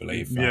controller, I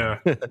believe. Yeah,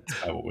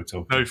 that's about what we're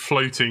talking. No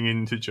floating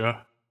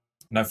integer.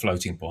 No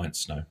floating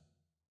points. No.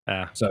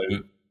 Ah. So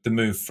the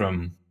move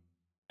from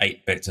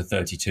 8-bit to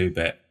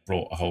 32-bit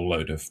brought a whole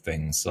load of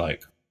things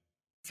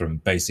from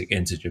basic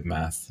integer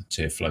math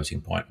to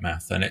floating point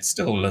math, and it's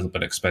still a little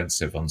bit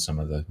expensive on some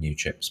of the new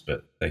chips,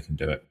 but they can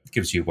do it. It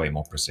gives you way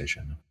more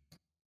precision.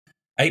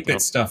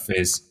 8-bit stuff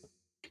is,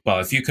 well,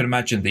 if you can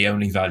imagine the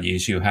only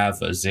values you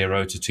have are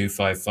 0 to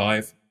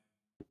 255,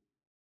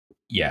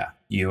 yeah,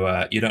 you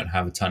don't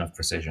have a ton of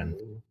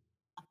precision.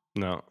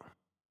 No.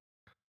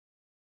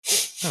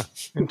 Huh,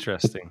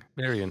 interesting.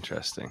 Very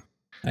interesting.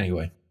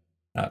 Anyway,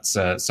 that's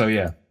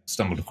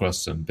stumbled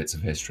across some bits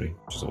of history,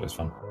 which is always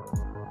fun.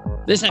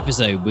 This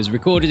episode was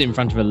recorded in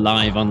front of a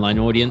live online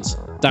audience,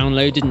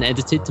 downloaded and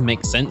edited to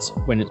make sense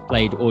when it's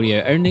played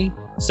audio only,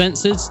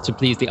 censored to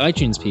please the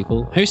iTunes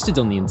people, hosted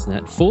on the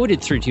internet,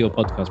 forwarded through to your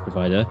podcast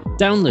provider,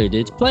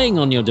 downloaded, playing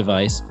on your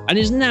device, and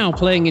is now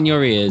playing in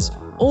your ears,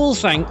 all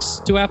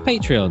thanks to our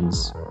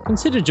Patreons.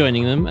 Consider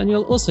joining them and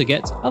you'll also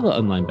get other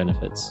online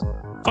benefits.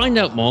 Find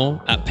out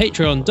more at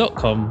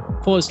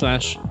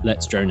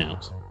patreon.com/Let's Drone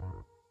Out.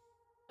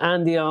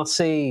 Andy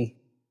RC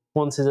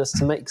wanted us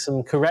to make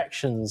some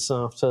corrections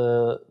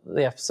after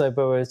the episode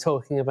where we were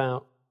talking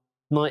about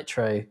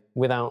Nitro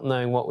without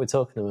knowing what we're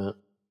talking about.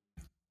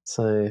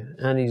 So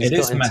Andy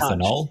just got in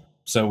methanol, touch.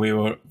 So we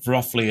were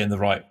roughly in the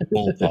right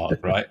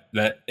ballpark, right?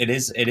 That it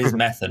is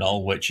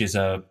methanol, which is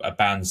a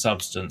banned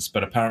substance,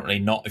 but apparently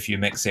not if you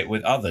mix it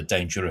with other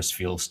dangerous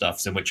fuel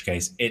stuffs, in which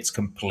case it's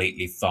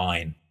completely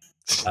fine.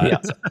 It's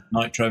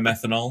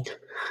nitromethanol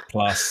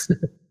plus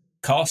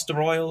castor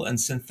oil and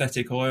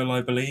synthetic oil,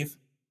 I believe.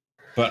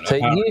 But so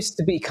it used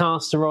to be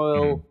castor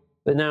oil,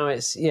 but now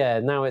it's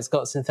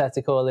got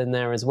synthetic oil in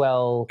there as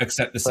well.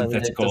 Except the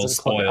synthetic oil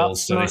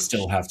spoils, so they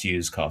still have to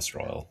use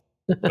castor oil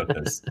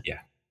because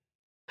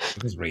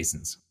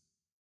reasons.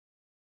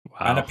 Wow.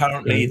 And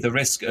apparently the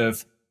risk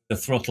of the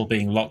throttle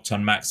being locked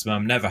on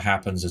maximum never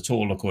happens at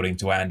all, according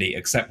to Andy,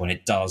 except when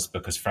it does,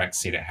 because Frank's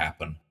seen it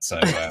happen. So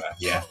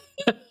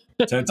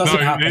so it doesn't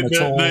happen at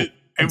all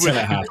until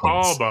it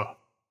happens.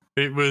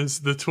 It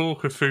was the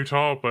talk of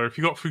Futaba. If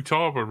you got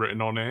Futaba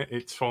written on it,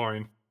 it's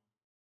fine.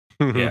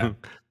 Yeah.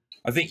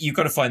 I think you've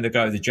got to find the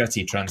guy with the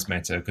jetty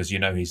transmitter because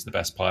he's the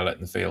best pilot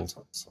in the field.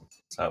 So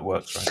that's how it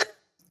works,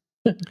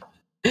 right?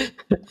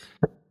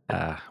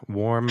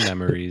 Warm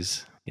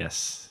memories.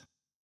 Yes.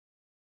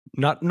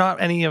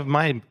 Not any of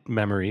my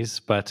memories,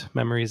 but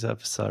memories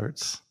of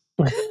sorts.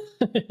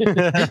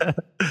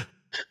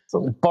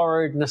 Sort of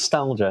borrowed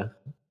nostalgia.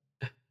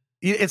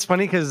 It's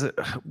funny because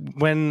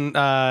when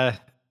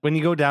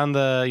you go down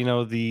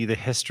the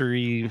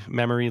history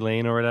memory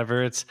lane or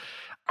whatever,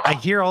 I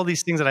hear all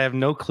these things that I have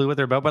no clue what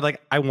they're about,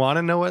 but I want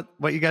to know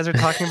what you guys are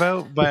talking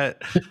about,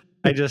 but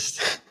I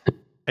just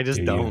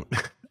don't.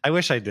 I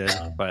wish I did,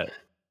 but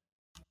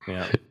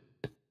yeah.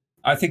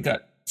 I think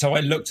so.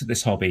 I looked at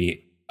this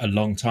hobby a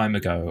long time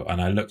ago,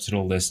 and I looked at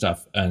all this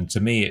stuff, and to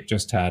me, it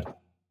just had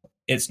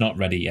 "it's not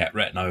ready yet"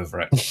 written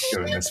over it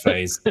during this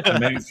phase.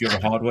 And maybe if you're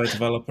a hardware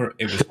developer,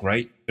 it was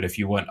great, but if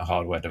you weren't a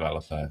hardware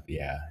developer,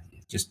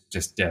 just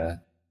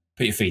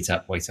put your feet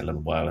up, wait a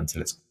little while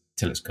until it's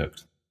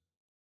cooked.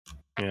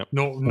 Yeah,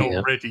 not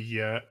ready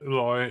yet.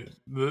 Like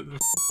the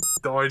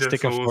dinosaurs.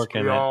 Stick a fork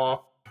in it.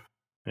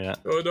 Yeah.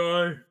 Oh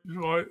no!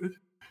 Right.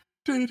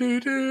 Do, do,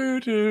 do,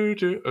 do,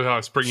 do. Oh,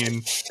 it's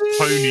bringing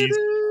Tony's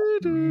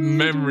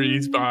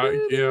memories back.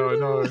 Yeah, I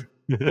know.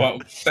 Well,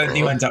 then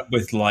you end up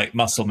with like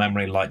muscle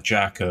memory like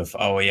Jack of,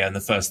 oh yeah, and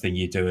the first thing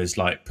you do is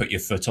like put your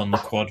foot on the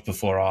quad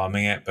before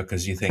arming it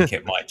because you think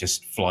it might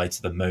just fly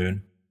to the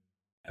moon.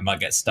 It might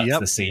get stuck to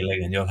the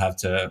ceiling and you'll have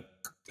to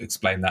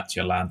explain that to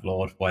your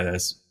landlord why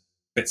there's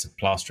bits of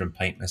plaster and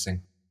paint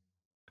missing.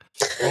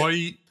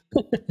 I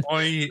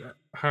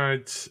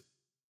had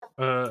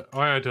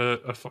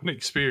a fun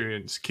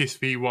experience. Kiss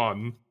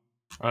V1,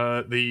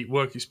 the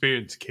work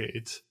experience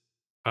kit.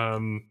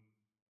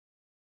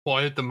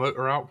 Fired the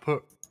motor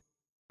output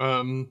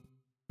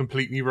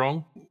completely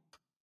wrong,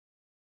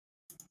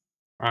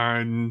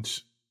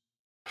 and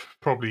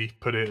probably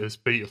put it as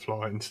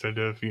Betafly instead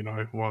of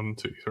 1,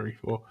 2, 3,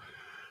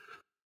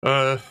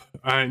 4.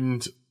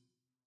 And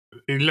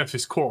he left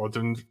his quad,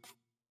 and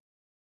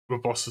the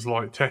boss was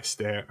like,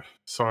 test it.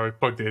 So I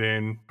plugged it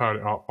in, powered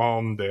it up,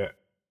 armed it,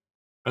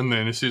 and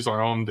then as soon as I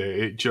armed it,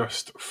 it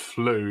just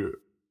flew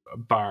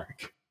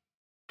back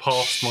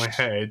past my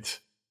head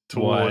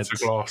towards a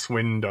glass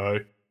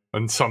window,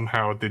 and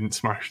somehow didn't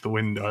smash the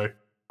window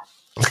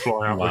and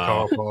fly out the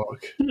car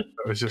park.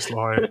 It was just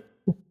like,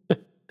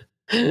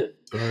 so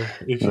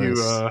if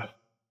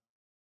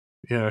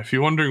if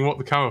you're wondering what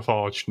the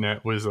camouflage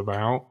net was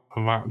about,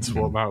 that's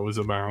what that was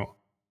about.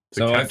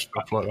 To catch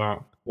stuff like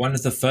that. One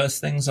of the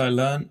first things I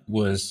learned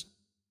was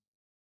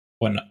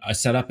when I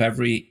set up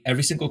every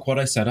single quad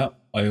I set up,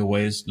 I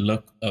always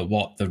look at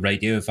what the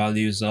radio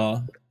values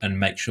are and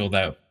make sure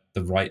they're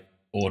the right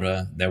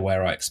order, they're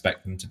where I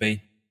expect them to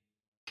be.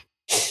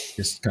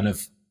 Just kind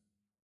of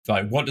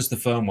like, what does the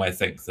firmware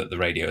think that the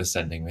radio is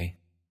sending me?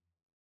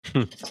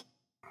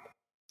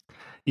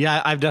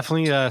 Yeah, I've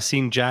definitely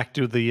seen Jack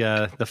do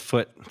the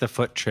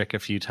foot trick a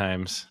few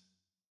times.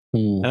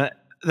 And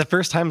the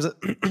first times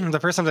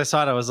I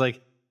saw it, I was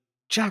like,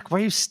 Jack, why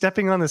are you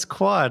stepping on this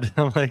quad?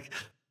 I'm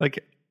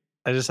like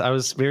I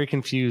was very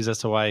confused as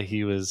to why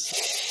he was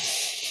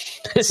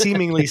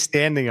seemingly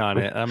standing on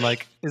it. I'm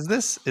like, is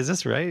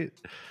this right?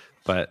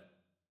 But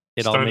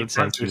it all made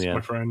sense in the end.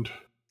 My friend.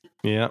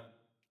 Yeah.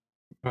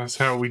 That's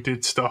how we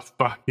did stuff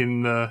back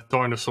in the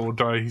dinosaur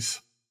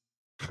days.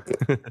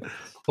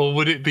 Or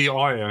would it be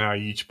Iron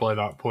Age by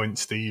that point,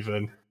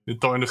 Stephen? The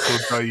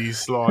dinosaur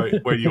days,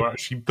 like where you're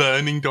actually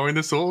burning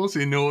dinosaurs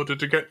in order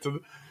to get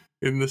to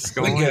in the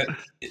sky. We get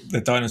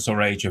the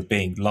dinosaur age of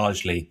being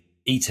largely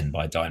eaten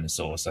by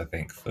dinosaurs, I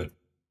think, for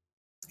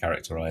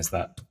characterize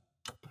that.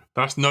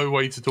 That's no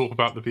way to talk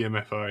about the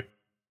BMFA.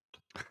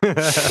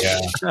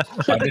 Yeah,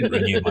 I didn't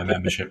renew my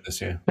membership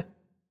this year.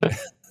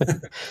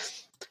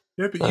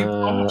 Yeah, but you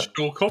passed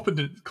your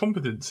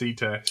competency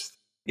test.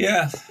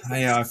 Yeah,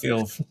 I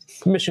feel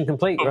mission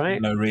complete,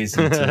 right? No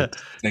reason to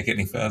take it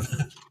any further.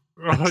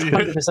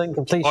 100%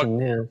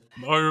 completion.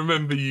 I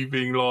remember you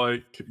being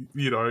like,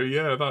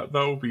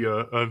 that'll be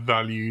a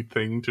valued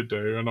thing to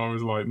do, and I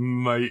was like,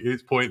 mate,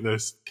 it's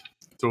pointless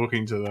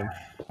talking to them.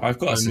 I've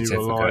got a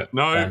certificate. Like,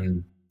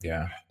 no,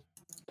 yeah,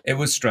 it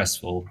was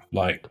stressful.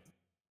 Like,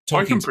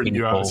 I can print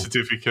you out a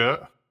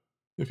certificate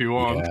if you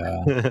want.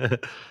 Yeah.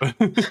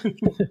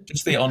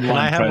 Just the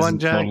online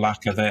presence or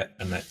lack of it,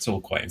 and it's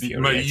all quite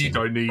infuriating. Mate, you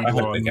don't need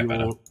one.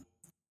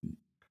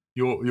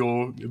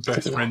 You're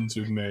best friends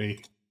with me.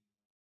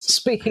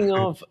 Speaking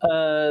of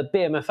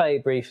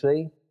BMFA,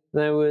 briefly,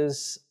 there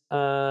was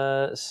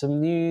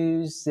some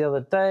news the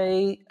other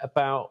day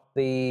about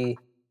the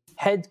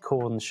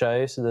Headcorn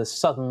show, so the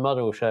Southern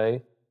Model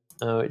Show,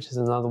 which is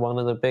another one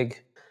of the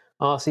big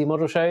RC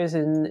model shows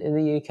in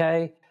the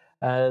UK.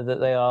 That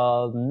they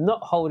are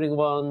not holding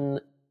one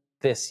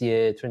this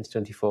year,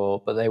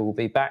 2024, but they will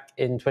be back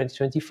in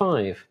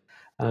 2025.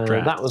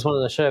 That was one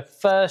of the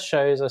first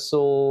shows I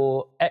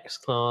saw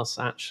X-Class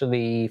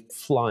actually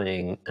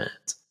flying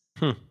at.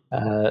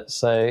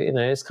 So,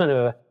 it's kind of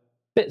a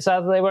bit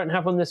sad that they won't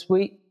have one this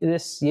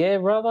year,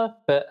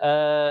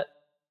 but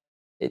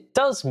it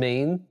does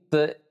mean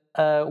that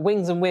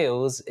Wings and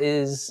Wheels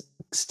is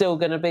still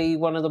going to be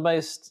one of the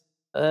most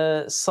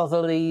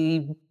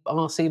southerly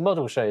RC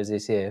model shows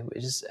this year,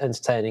 which is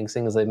entertaining,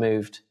 seeing as they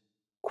moved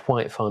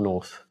quite far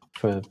north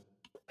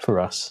for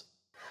us.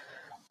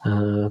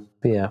 But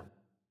yeah,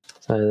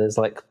 so there's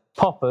like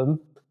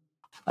Popham,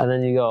 and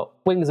then you got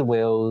Wings and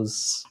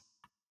Wheels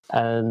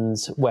and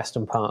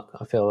Western Park.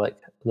 I feel like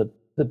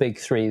the big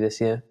three this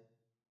year.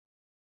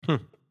 But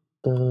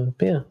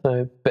yeah,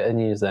 so a bit of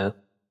news there.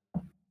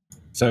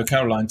 So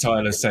Caroline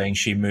Tyler's saying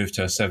she moved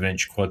her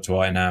 7-inch quad to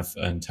iNav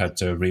and had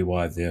to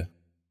rewire the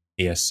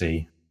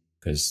ESC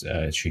because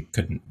she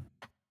couldn't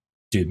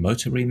do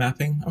motor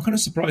remapping. I'm kind of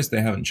surprised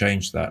they haven't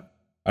changed that.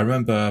 I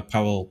remember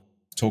Powell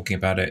talking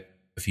about it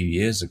a few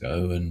years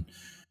ago, and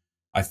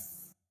I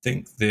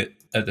think that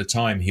at the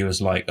time he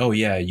was like, oh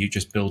yeah, you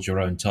just build your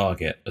own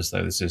target, as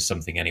though this is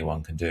something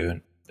anyone can do.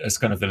 And as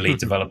kind of the lead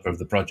developer of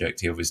the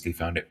project, he obviously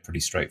found it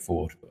pretty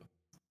straightforward. But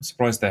I'm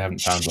surprised they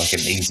haven't found like an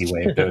easy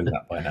way of doing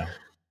that by now.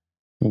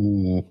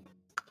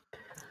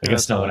 I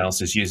guess no one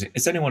else is using.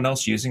 Is anyone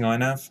else using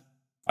iNav?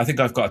 I think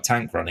I've got a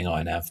tank running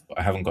iNav, but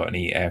I haven't got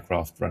any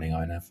aircraft running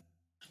iNav.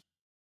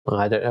 Well,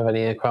 I don't have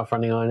any aircraft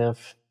running INAV.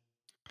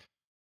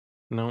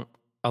 No,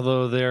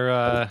 although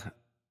they're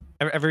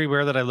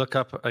everywhere that I look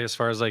up as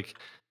far as like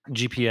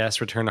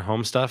GPS return to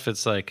home stuff,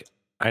 it's like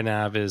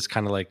iNav is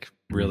kind of like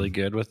really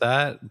good with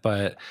that.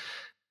 But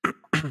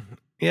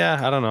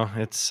yeah, I don't know.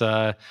 It's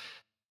The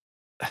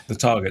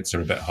targets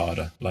are a bit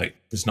harder. Like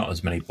there's not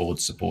as many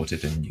boards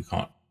supported, and you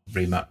can't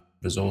remap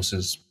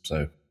resources.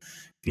 So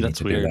if you That's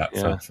need to weird, do that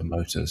yeah. for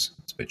motors,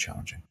 it's a bit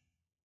challenging.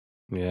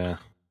 yeah.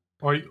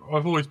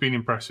 I've always been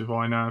impressed with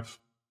iNav.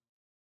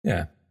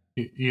 Yeah,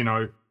 You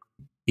know,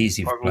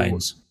 easy for I've al-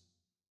 planes.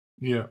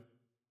 yeah,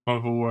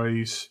 I've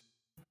always,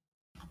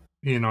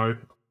 you know,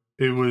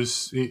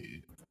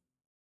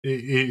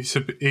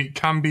 it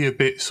can be a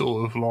bit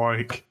sort of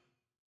like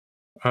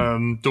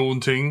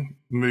daunting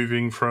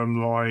moving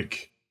from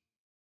like,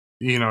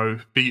 you know,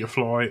 beta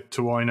flight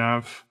to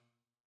iNav,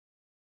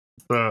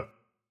 but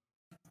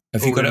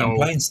Have you all got in it on all,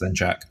 planes then,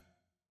 Jack?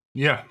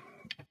 yeah,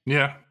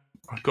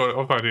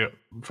 I've had it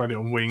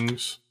on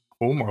wings,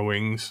 all my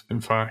wings, in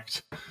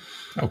fact.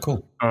 Oh,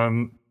 cool.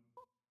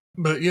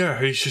 But yeah,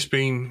 it's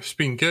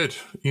been good.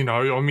 You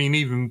know, I mean,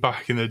 even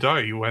back in the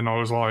day when I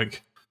was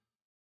like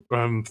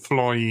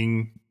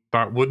flying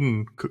that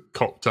wooden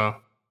copter.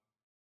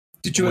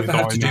 Did you with ever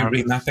have to do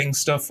iNav. remapping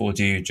stuff, or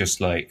do you just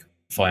like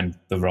find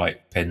the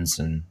right pins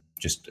and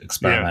just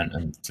experiment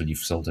until you've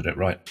sorted it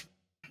right?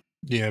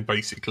 Yeah,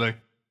 basically.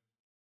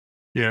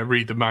 Yeah,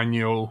 read the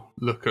manual,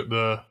 look at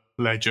the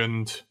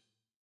legend.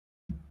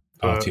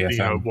 But you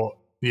know RTFM. what?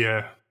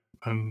 Yeah,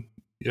 and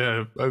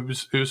yeah,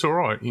 it was all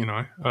right. You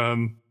know,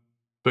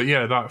 but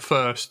yeah, that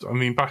first. I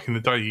mean, back in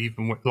the day,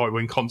 even like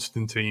when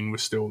Constantine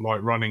was still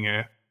like running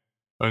it,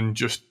 and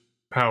just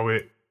how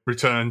it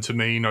returned to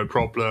me, no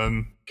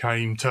problem.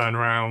 Came, turned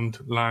around,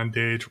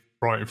 landed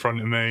right in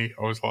front of me.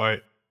 I was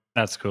like,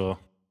 That's cool.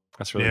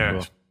 That's really yeah, cool.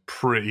 it's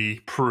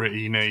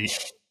pretty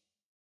neat.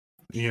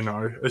 You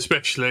know,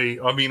 especially,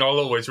 I mean, I'll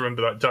always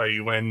remember that day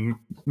when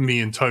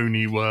me and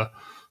Tony were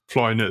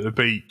flying at the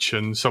beach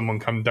and someone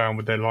come down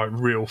with their like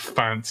real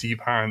fancy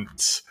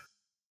pants,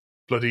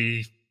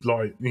 bloody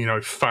like, you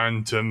know,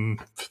 Phantom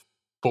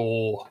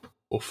 4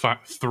 or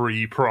Fat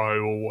 3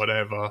 Pro or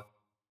whatever.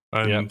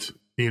 And,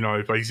 you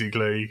know,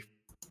 basically,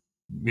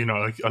 you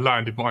know, I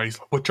landed he's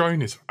like, what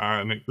drone is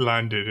that? And it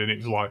landed and it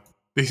was like,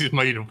 this is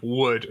made of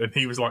wood. And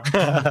he was like,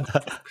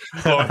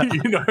 like,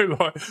 you know,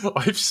 like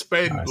I've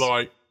spent Nice.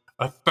 like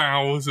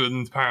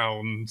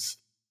 £1,000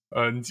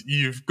 and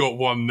you've got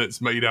one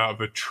that's made out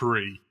of a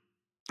tree.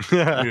 You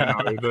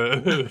know,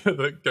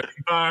 that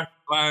came back,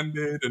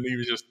 landed, and he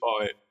was just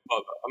like,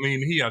 I mean,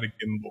 he had a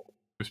gimbal.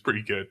 It was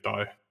pretty good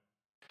though.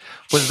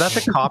 Was that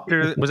the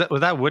copter? Was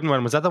that wooden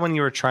one? Was that the one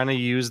you were trying to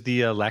use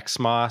the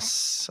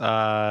Lexmos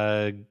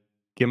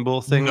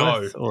gimbal thing No.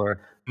 with?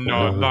 Or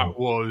No,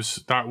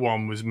 that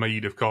one was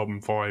made of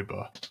carbon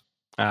fiber.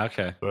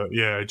 okay. But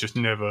yeah, just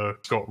never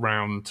got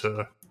round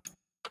to,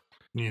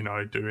 you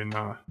know, doing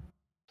that.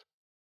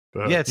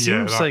 But Yeah, it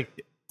seems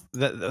like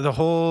the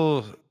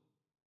whole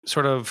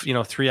sort of, you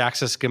know,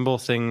 3-axis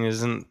gimbal thing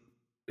isn't.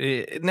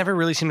 It never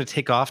really seemed to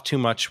take off too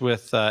much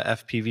with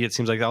FPV. It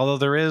seems like, although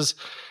there is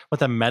with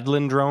the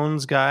Medlin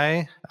drones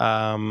guy,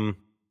 I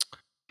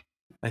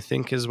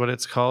think is what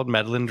it's called,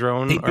 Medlin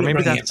drone, People or are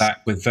maybe bringing that's it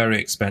back with very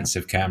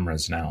expensive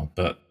cameras now,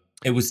 but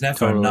it was never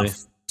Totally.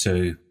 enough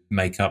to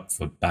make up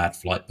for bad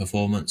flight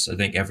performance. I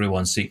think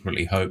everyone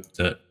secretly hoped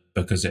that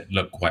because it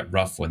looked quite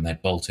rough when they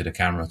bolted a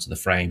camera to the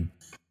frame,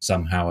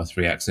 somehow a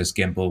 3-axis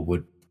gimbal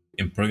would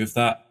improve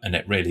that, and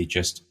it really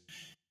just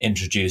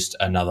introduced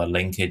another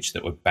linkage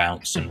that would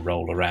bounce and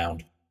roll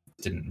around.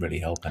 Didn't really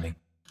help any.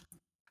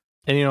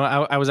 And you know,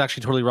 I was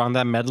actually totally wrong.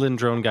 That Medlin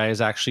drone guy is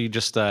actually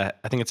just I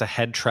think it's a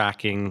head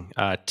tracking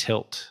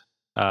tilt,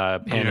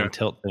 pan and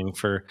tilt thing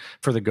for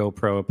the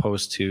GoPro,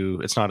 opposed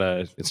to it's not.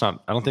 I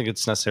don't think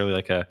it's necessarily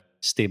like a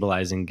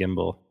stabilizing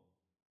gimbal.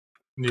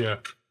 Yeah.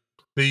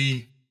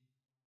 The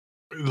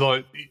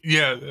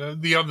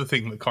other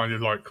thing that kind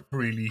of like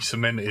really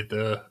cemented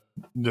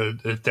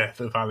the death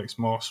of Alex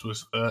Moss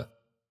was that,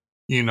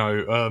 you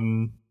know,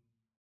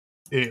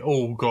 it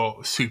all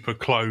got super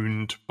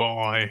cloned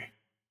by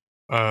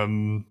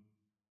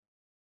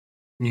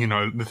you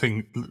know, the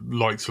thing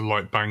likes of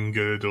like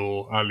Banggood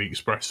or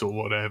AliExpress or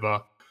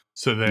whatever.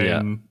 So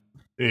then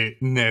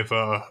it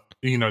never,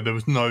 you know, there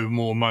was no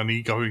more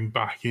money going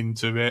back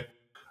into it.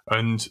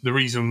 And the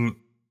reason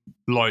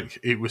like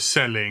it was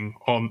selling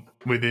on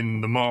within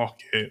the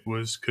market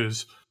was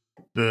because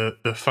the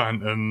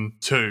Phantom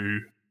 2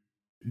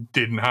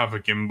 didn't have a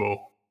gimbal,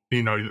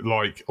 you know,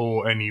 like,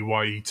 or any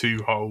way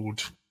to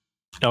hold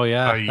Oh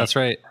yeah, that's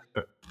right.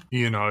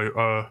 you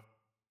know,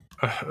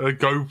 a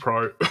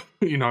GoPro.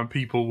 You know,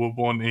 people were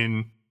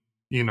wanting,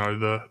 you know,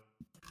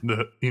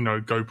 the you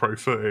know, GoPro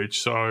footage.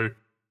 So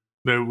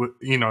there were,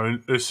 you know,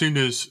 as soon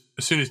as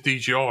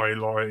DJI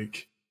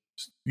like,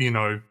 you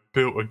know,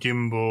 built a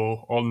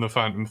gimbal on the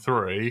Phantom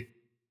 3,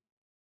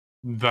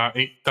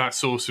 that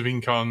source of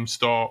income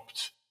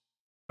stopped,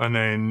 and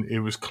then it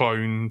was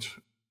cloned.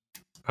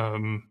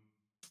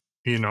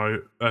 You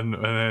know, and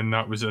then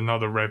that was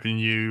another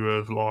revenue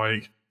of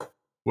like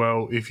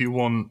well, if you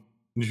want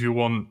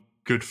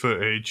good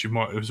footage, you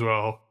might as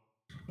well,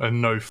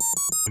 and no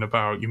f***ing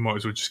about, you might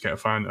as well just get a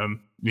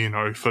Phantom. You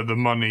know, for the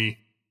money,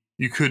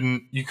 you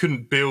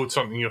couldn't build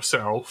something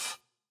yourself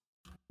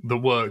that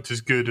worked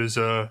as good as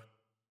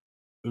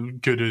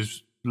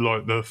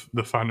like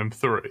the Phantom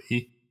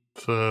 3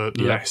 for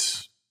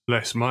less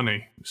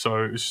money.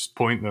 So it's just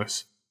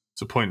pointless.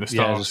 It's a pointless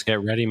task. Just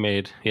get ready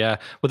made. Yeah.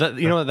 Well,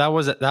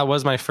 that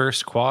was my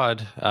first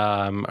quad,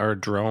 or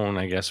drone,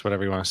 I guess,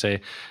 whatever you want to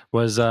say,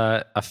 was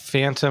a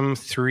Phantom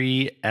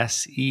 3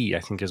 SE, I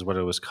think is what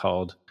it was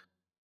called.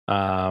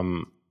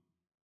 And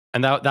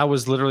that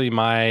was literally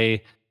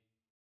my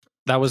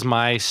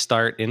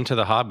start into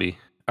the hobby.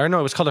 Or no,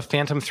 it was called a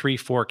Phantom 3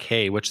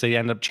 4K, which they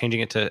ended up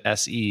changing it to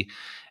SE,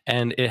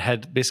 and it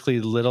had basically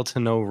little to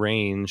no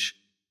range.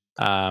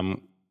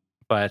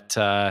 But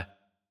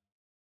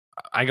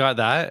I got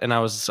that, and I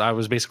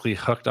was basically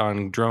hooked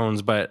on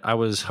drones, but I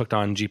was hooked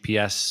on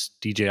GPS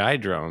DJI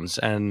drones,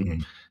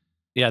 and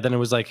then it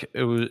was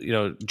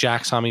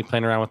Jack saw me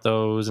playing around with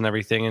those and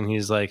everything, and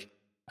he's like,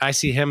 I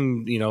see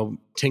him,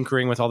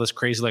 tinkering with all this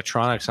crazy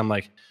electronics. I'm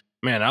like,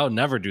 man, I would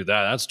never do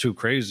that. That's too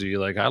crazy.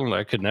 Like,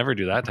 I could never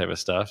do that type of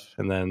stuff.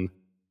 And then,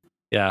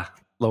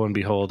 lo and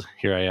behold,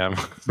 here I am.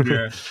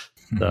 Yeah.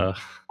 So.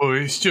 Well,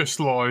 it's just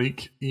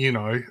like,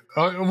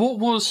 what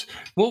was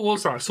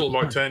that sort of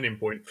like turning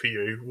point for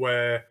you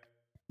where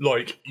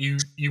like you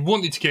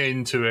wanted to get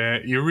into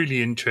it, you're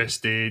really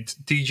interested,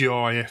 DJI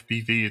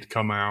FPV had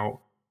come out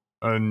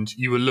and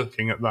you were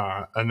looking at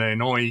that, and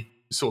then I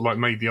sort of like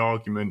made the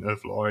argument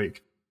of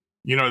like,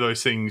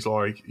 those things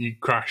like you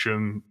crash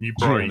them, you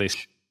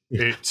break,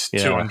 it's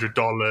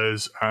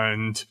 $200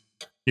 and,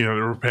 the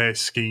repair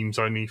scheme's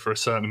only for a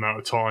certain amount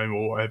of time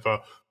or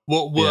whatever.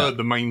 What were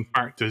the main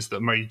factors that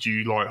made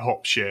you like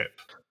hop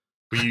ship?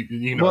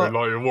 Were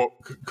like what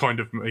kind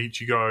of made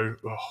you go,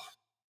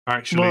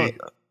 I'll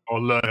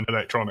learn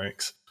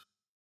electronics?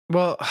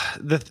 Well,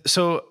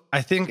 so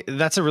I think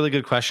that's a really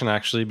good question,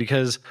 actually,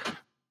 because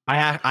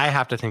I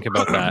have to think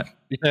about that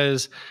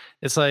because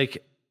it's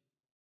like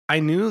I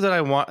knew that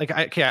I want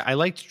I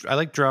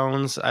liked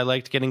drones, I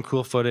liked getting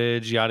cool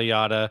footage, yada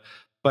yada,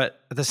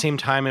 but at the same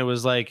time it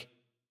was like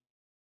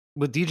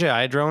with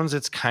DJI drones,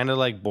 it's kind of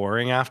like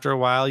boring after a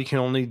while. You can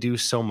only do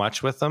so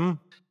much with them.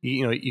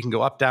 You can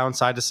go up, down,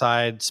 side to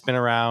side, spin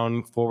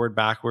around, forward,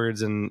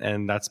 backwards,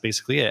 and that's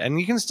basically it. And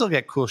you can still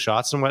get cool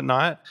shots and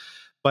whatnot,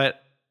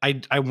 but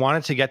I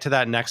wanted to get to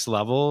that next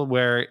level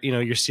where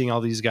you're seeing all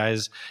these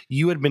guys.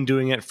 You had been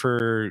doing it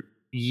for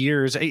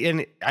years,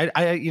 and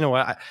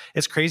I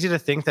it's crazy to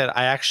think that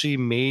I actually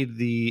made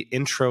the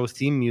intro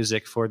theme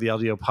music for the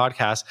LDO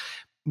podcast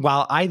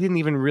while I didn't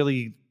even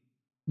really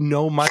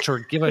know much or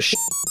give a shit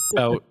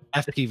about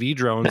FPV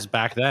drones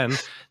back then.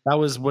 That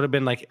would have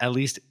been like at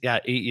least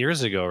 8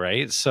 years ago,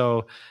 right?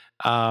 So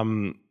I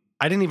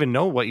didn't even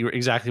know what you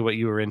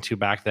were into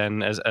back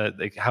then, as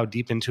like how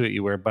deep into it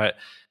you were. But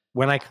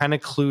when I kind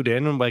of clued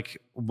in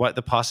like what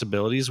the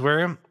possibilities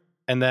were,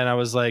 and then I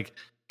was like,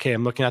 okay,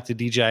 I'm looking at the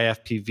DJI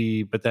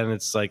FPV, but then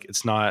it's like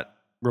it's not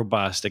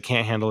robust. It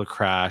can't handle a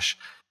crash.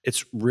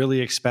 It's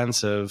really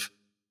expensive.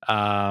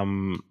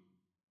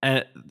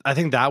 And I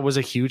think that was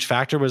a huge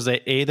factor, was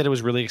that A, that it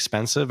was really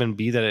expensive, and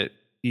B, that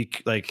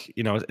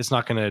it's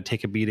not going to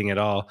take a beating at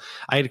all.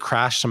 I had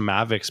crashed some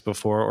Mavics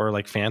before, or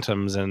like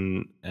Phantoms,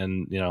 and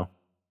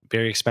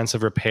very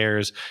expensive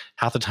repairs.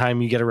 Half the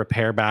time you get a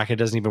repair back, it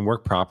doesn't even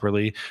work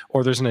properly,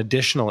 or there's an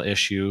additional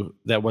issue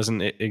that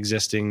wasn't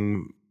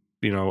existing,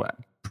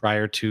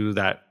 prior to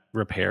that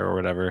repair or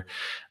whatever.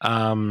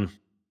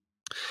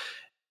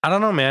 I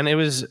don't know, man. It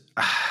was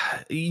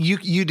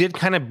you did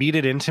kind of beat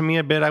it into me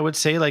a bit, I would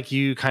say. Like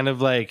you kind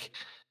of like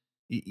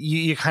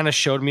you kind of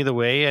showed me the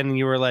way, and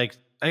you were like,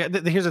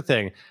 here's the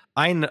thing.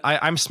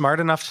 I'm smart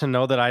enough to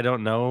know that I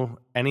don't know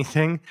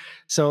anything.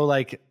 So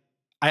like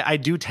I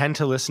do tend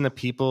to listen to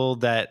people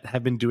that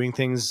have been doing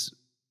things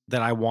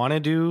that I want to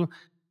do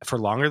for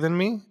longer than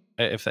me,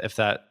 if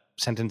that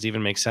sentence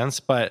even makes sense.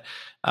 But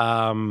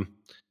I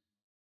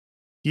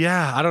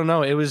don't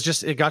know.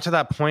 It got to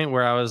that point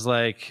where I was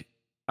like,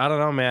 I don't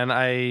know, man.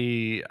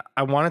 I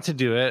wanted to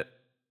do it.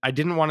 I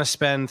didn't want to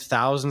spend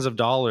thousands of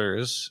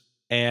dollars,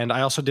 and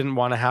I also didn't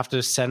want to have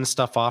to send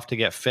stuff off to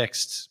get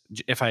fixed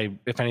if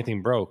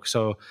anything broke.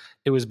 So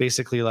it was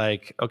basically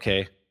like,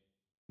 okay,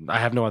 I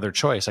have no other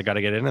choice. I got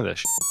to get into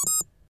this.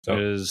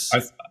 So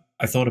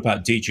I thought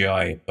about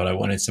DJI, but I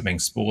wanted something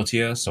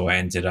sportier, so I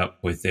ended up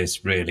with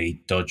this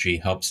really dodgy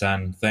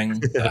Hubsan thing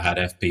that had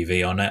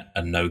FPV on it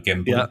and no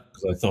gimbal,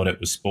 because I thought it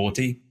was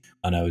sporty,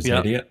 and I was an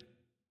idiot.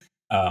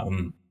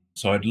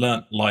 So I'd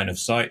learnt line of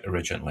sight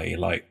originally.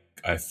 Like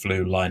I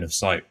flew line of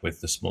sight with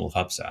the small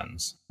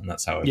Hubsans, and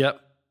that's how I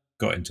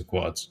got into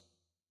quads.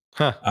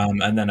 Huh.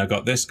 And then I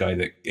got this guy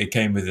that it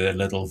came with a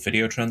little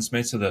video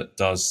transmitter that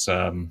does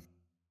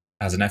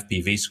has an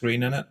FPV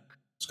screen in it.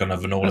 It's kind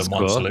of an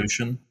all-in-one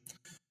solution.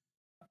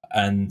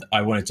 And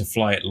I wanted to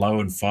fly it low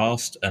and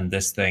fast, and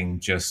this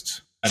thing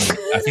just... I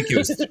think it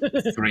was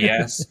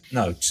 3S.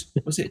 No,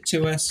 was it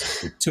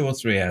 2S? 2 or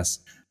 3S.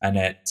 And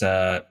it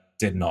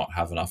did not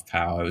have enough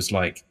power. It was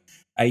like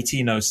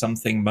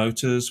 18-something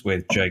motors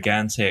with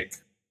gigantic,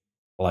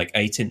 like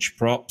 8-inch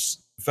props,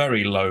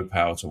 very low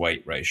power to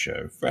weight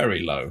ratio,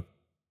 very low,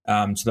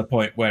 to the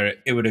point where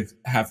it would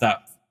have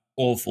that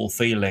awful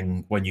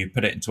feeling when you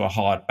put it into a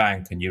hard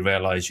bank and you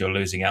realize you're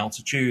losing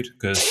altitude,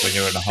 because when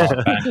you're in a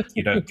hard bank,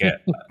 you don't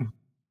get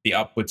the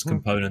upwards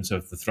component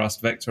of the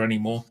thrust vector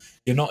anymore.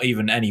 You're not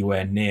even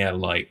anywhere near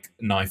like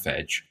knife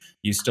edge.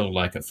 You're still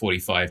like at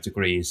 45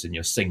 degrees and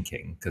you're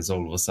sinking because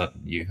all of a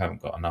sudden you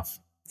haven't got enough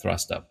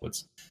thrust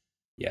upwards.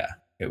 Yeah,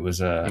 it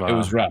was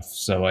rough.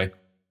 So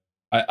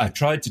I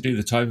tried to do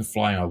the type of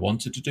flying I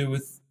wanted to do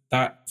with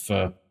that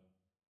for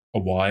a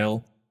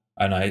while,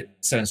 and I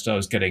sensed I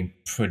was getting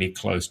pretty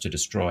close to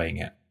destroying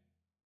it.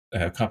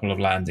 A couple of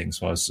landings,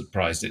 so I was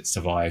surprised it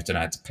survived, and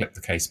I had to clip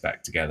the case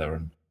back together.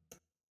 And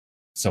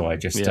so I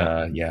just,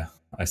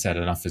 I said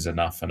enough is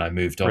enough, and I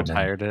moved on.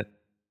 Retired it.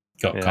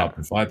 Got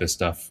carbon fiber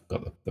stuff,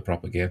 got the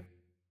proper gear.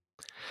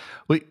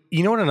 Well,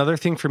 you know what? Another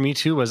thing for me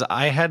too was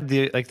I had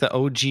the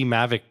OG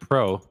Mavic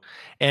Pro,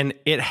 and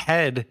it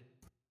had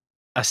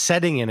a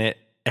setting in it.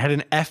 It had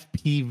an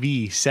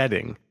FPV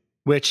setting,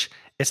 which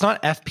it's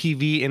not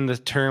FPV in the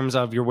terms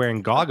of you're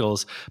wearing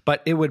goggles,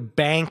 but it would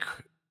bank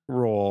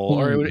roll,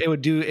 or it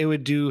would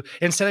do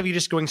instead of you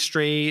just going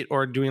straight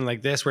or doing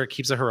like this where it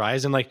keeps the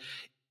horizon, like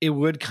it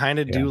would kind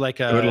of do like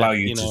it would allow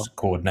you to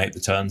coordinate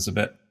the turns a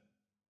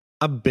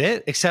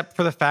bit, except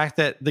for the fact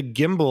that the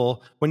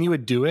gimbal, when you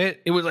would do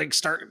it, it would like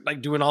start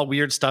like doing all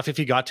weird stuff if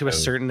you got to a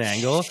certain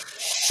angle.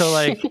 So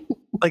like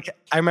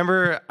I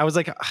remember I was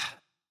like,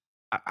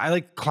 I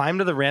like climbed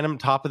to the random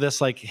top of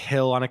this like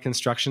hill on a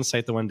construction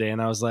site the one day,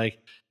 and I was like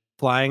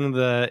flying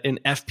in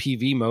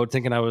FPV mode,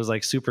 thinking I was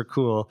like super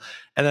cool.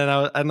 And then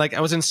I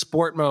was in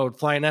sport mode,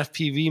 flying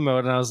FPV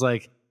mode, and I was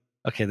like,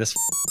 okay, this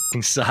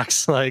f***ing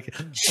sucks. Like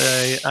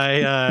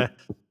I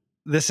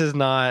this is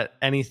not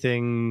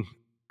anything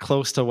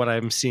close to what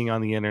I'm seeing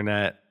on the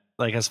internet,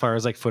 like as far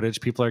as like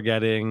footage people are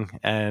getting.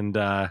 And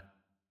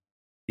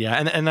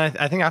and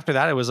I think after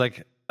that, it was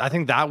like, I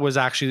think that was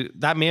actually,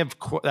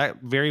 that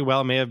very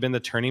well may have been the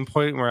turning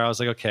point where I was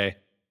like, okay,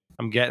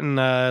 I'm getting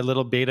a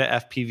little beta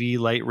FPV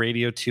Light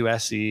Radio 2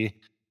 SE.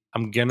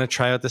 I'm going to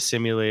try out the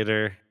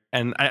simulator.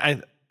 And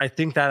I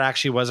think that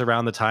actually was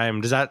around the time.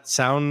 Does that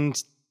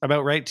sound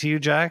about right to you,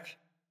 Jack?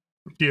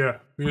 Yeah.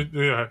 Well,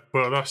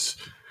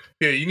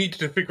 you needed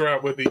to figure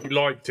out whether you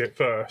liked it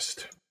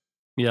first.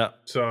 Yeah.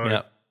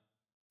 So,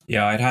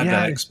 yeah, I'd had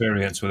that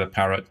experience with a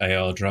Parrot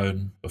AR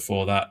drone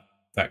before that.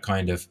 That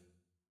kind of,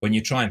 when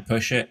you try and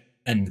push it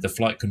and the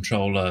flight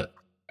controller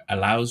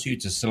allows you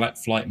to select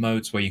flight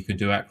modes where you can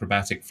do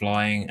acrobatic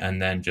flying,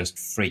 and then just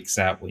freaks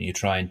out when you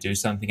try and do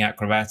something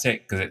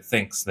acrobatic because it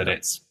thinks that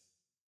it's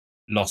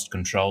lost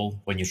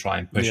control when you try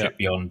and push it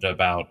beyond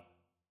about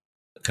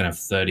kind of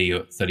 30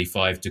 or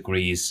 35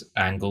 degrees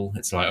angle.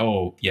 It's like,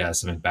 oh yeah,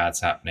 something bad's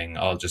happening.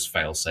 I'll just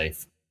fail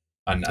safe.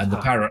 And the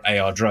Parrot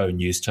AR drone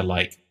used to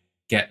like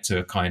get to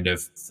a kind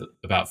of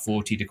about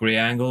 40-degree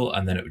angle,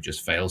 and then it would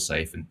just fail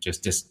safe, and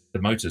just the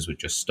motors would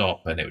just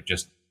stop, and it would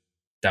just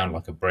down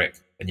like a brick,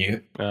 and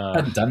you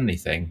hadn't done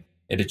anything.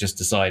 It had just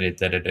decided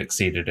that it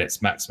exceeded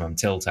its maximum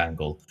tilt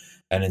angle,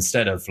 and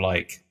instead of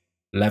like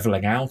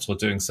leveling out or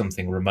doing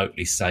something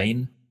remotely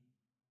sane,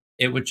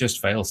 it would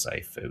just fail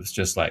safe. It was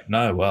just like,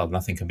 no, well,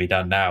 nothing can be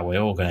done now.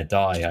 We're all going to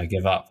die. I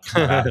give up.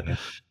 But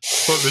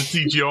the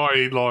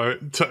CGI,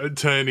 like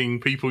turning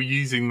people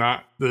using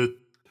that,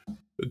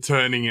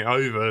 turning it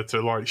over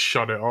to like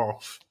shut it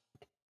off.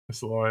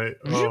 It's like,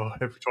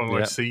 every time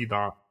I see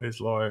that, it's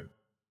like,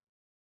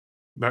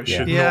 that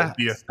should not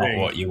be a it's thing.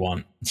 Not what you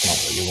want. It's not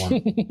what you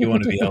want. You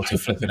want to be able to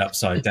flip it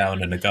upside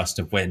down in a gust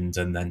of wind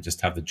and then just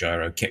have the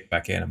gyro kick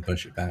back in and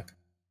push it back.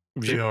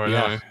 Yeah, I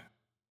know.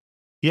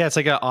 Yeah, it's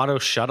like an auto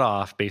shut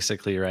off,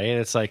 basically, right?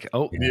 It's like,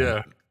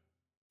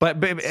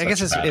 but I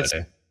guess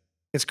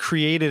it's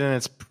created and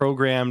it's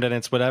programmed and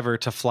it's whatever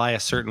to fly a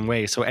certain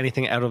way. So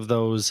anything out of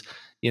those,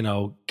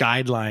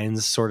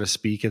 guidelines, so to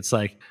speak, it's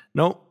like,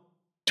 nope,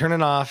 turn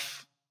it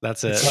off.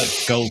 That's it. It's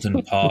like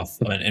golden path.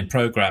 In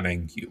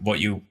programming, what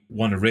you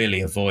want to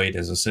really avoid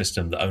is a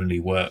system that only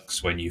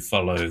works when you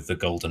follow the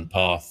golden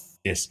path.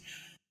 This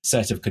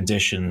set of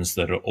conditions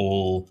that are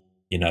all,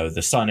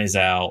 the sun is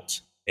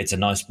out, it's a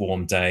nice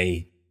warm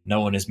day, no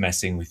one is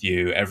messing with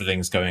you,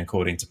 everything's going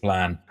according to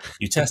plan.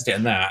 You test it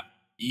in that.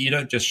 You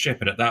don't just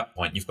ship it at that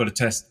point. You've got to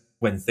test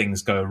when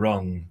things go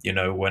wrong,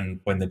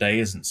 when the day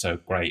isn't so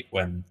great,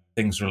 when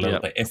things are a little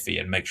bit iffy,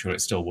 and make sure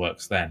it still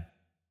works then.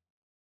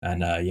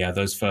 And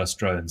those first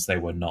drones, they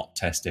were not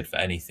tested for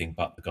anything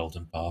but the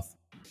golden path.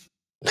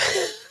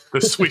 The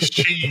Swiss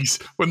cheese,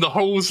 when the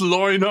holes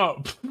line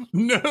up.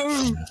 No!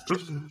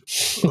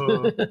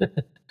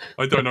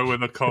 I don't know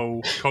whether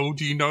Cole,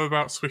 do you know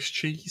about Swiss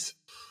cheese?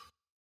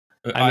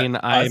 I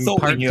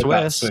thought we knew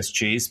about Swiss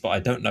cheese, but I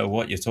don't know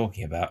what you're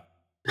talking about.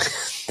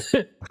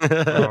 Is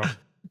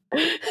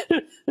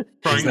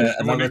there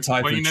another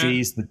type of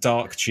cheese, the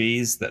dark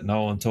cheese that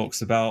no one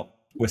talks about,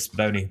 whispered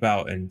only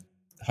about in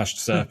hushed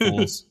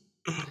circles?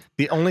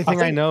 The only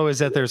thing I know is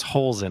that there's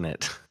holes in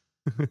it.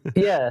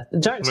 Yeah,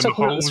 Jack's When the talking about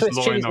the holes Swiss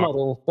line cheese up.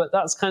 model, but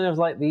that's kind of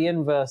like the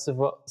inverse of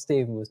what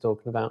Stephen was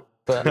talking about.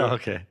 But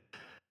Okay.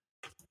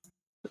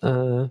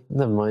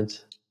 never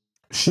mind.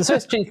 The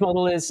Swiss cheese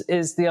model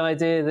is the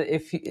idea that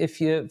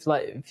if you're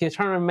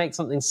trying to make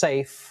something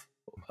safe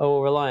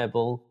or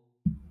reliable,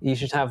 you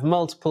should have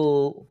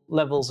multiple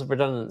levels of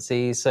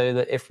redundancy, so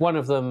that if one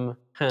of them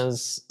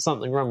has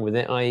something wrong with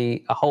it,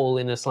 i.e., a hole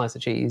in a slice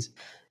of cheese,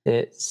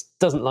 it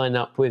doesn't line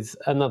up with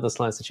another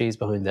slice of cheese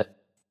behind it.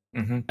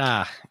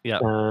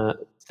 Yeah.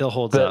 Still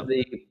holds But up.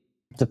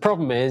 the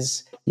problem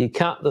is, you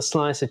cut the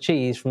slice of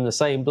cheese from the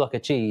same block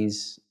of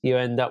cheese, you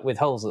end up with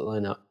holes that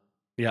line up.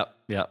 Yep.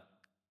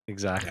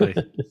 Exactly.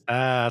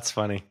 That's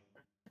funny.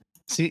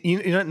 See,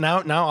 you know,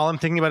 now all I'm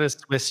thinking about is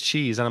Swiss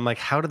cheese, and I'm like,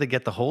 how do they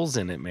get the holes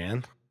in it,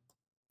 man?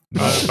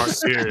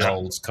 Bacteria.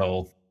 Molds,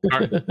 Cole.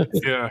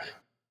 Yeah.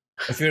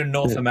 If you're in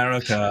North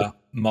America,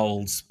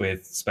 molds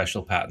with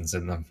special patterns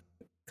in them.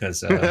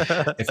 Because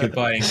if you're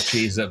buying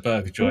cheese at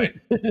Burger Joint,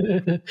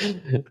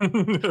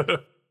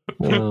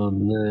 Oh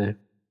no.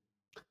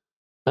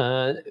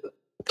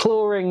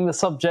 Clawing the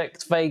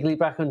subject vaguely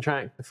back on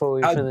track before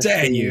we How finish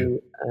dare the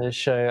you?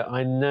 show.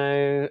 I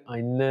know,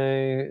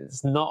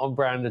 it's not on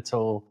brand at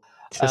all.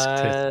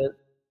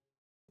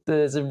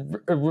 There's a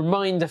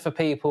reminder for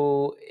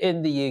people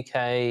in the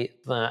UK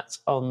that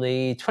on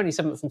the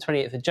 27th and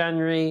 28th of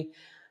January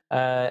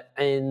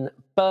in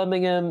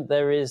Birmingham,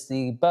 there is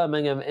the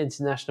Birmingham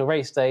International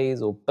Race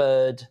Days, or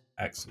BIRD,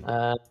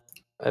 Excellent.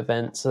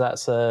 event. So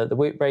that's the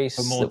wheat race.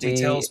 For more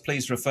details,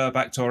 please refer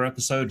back to our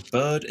episode,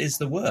 Bird is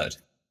the Word.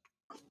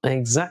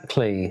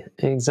 Exactly.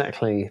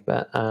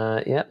 But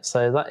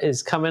so that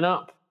is coming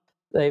up.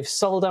 They've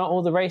sold out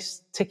all the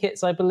race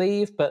tickets, I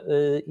believe, but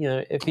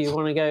if you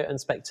want to go and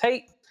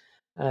spectate,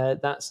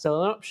 that's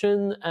still an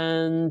option.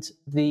 And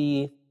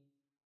the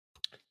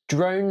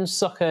Drone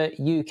Soccer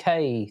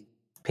UK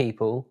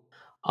people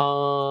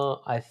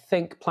are, I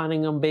think,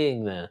 planning on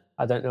being there.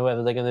 I don't know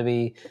whether they're going to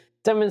be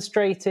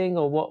demonstrating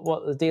or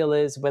what the deal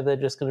is, whether they're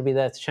just going to be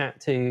there to chat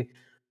to,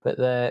 but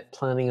they're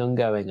planning on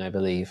going, I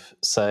believe.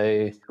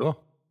 So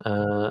Cool.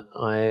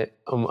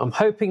 I'm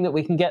hoping that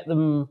we can get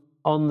them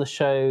on the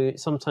show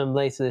sometime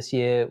later this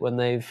year when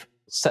they've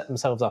set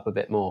themselves up a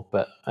bit more.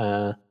 But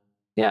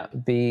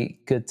it'd be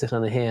good to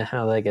kind of hear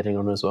how they're getting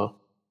on as well.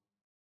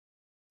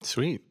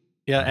 Sweet.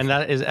 Yeah, and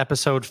that is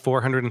episode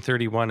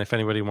 431 if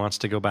anybody wants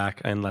to go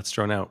back and Let's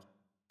Drone Out.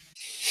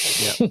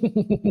 Yeah.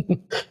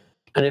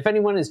 And if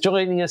anyone is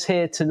joining us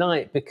here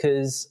tonight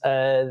because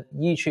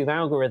YouTube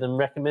algorithm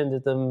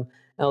recommended them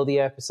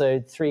LDO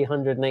episode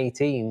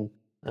 318,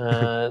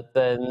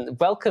 then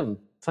welcome.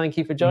 Thank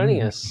you for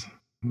joining us.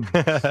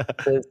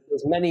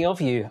 There's many of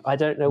you. I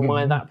don't know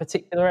why that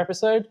particular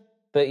episode,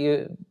 but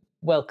you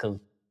welcome.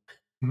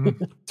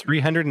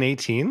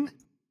 318?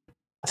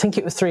 I think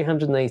it was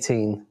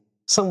 318,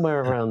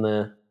 somewhere around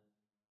there.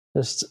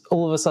 Just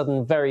all of a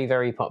sudden very,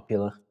 very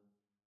popular.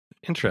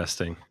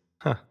 Interesting.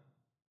 Huh.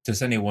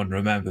 Does anyone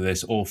remember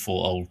this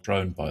awful old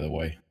drone, by the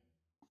way?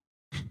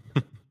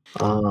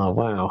 Oh,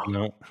 wow.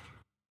 No.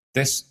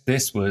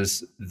 This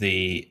was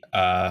the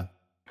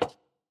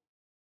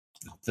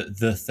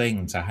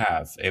thing to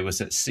have. It was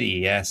at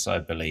CES, I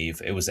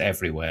believe. It was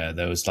everywhere.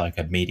 There was like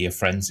a media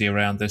frenzy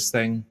around this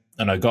thing,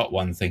 and I got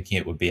one thinking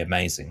it would be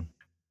amazing.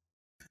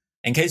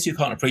 In case you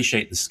can't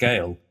appreciate the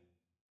scale,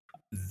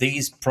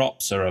 these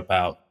props are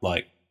about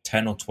like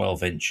 10 or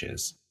 12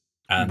 inches,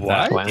 and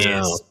that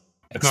is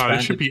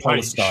expanded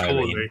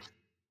polystyrene.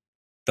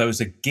 Those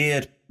are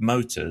geared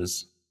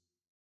motors,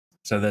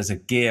 so there's a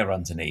gear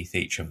underneath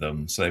each of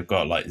them, so they've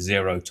got like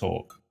 0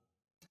 torque,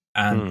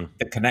 and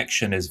the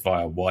connection is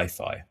via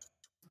Wi-Fi.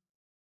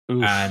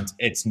 Oof. And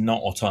it's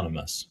not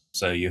autonomous,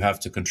 so you have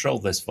to control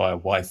this via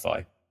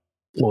Wi-Fi.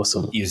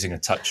 Awesome. Using a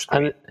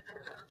touchscreen.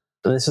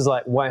 And this is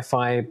like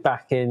Wi-Fi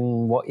back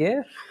in what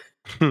year?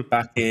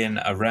 Back in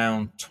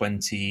around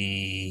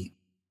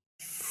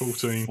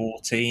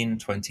 2014,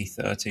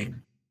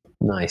 2013.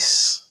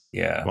 Nice.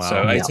 Yeah. Wow.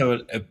 So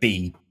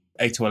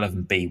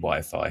 802.11b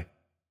Wi-Fi.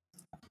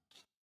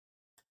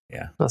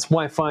 Yeah. That's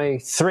Wi-Fi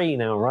 3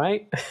 now,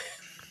 right?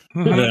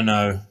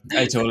 No.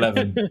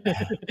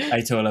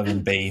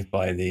 802.11b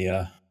by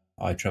the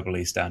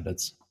IEEE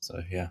standards.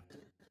 So yeah.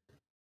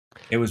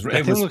 It was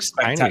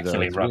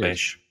spectacularly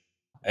rubbish.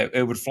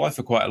 It would fly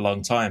for quite a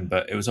long time,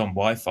 but it was on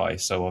Wi-Fi,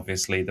 so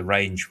obviously the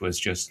range was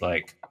just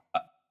like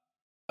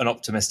an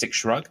optimistic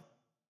shrug.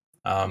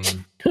 So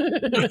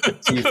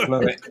you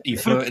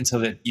flew it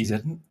until you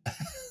didn't.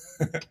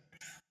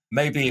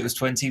 Maybe it was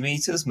 20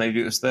 meters,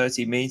 maybe it was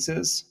 30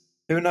 meters.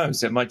 Who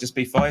knows? It might just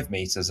be 5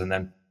 meters and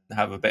then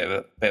have a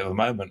bit of a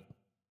moment.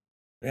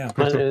 Yeah, it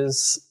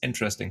was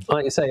interesting.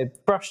 Like you say,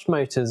 brushed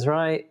motors,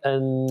 right?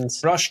 And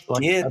brushed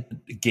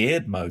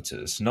geared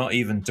motors, not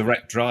even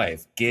direct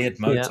drive, geared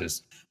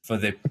motors for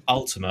the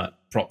ultimate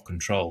prop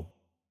control.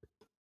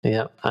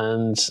 Yeah,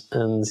 and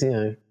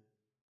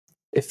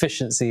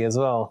efficiency as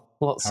well.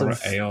 Lots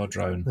of AR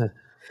drone.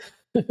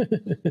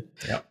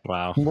 Yeah.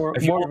 Wow. More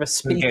of a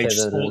speaker engage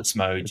than sports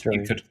mode.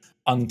 You could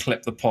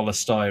unclip the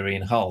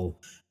polystyrene hull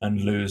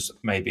and lose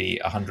maybe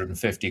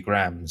 150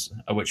 grams,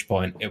 at which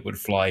point it would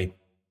fly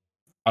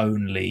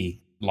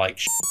only like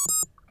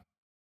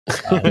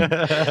Do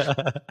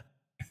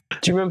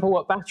you remember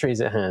what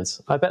batteries it had?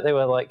 I bet they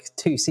were like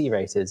 2C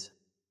rated.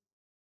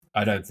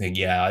 I don't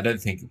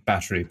think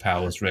battery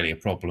power was really a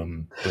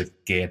problem with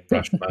geared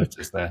brushed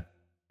motors there.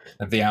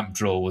 And the amp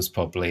draw was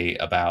probably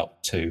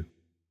about 2,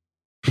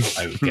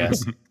 I would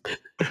guess.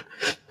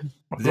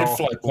 It did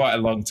fly quite a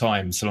long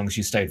time, so long as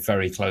you stayed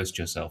very close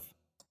to yourself.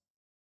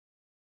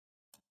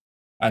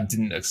 And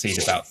didn't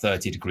exceed about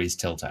 30 degrees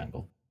tilt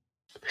angle.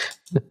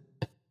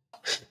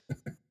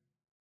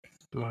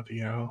 Bloody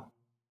hell.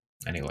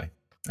 Anyway,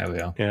 there we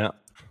are. Yeah.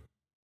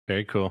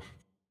 Very cool.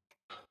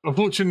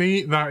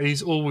 Unfortunately, that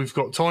is all we've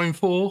got time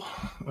for.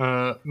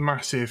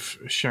 Massive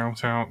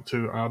shout out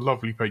to our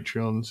lovely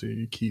Patreons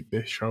who keep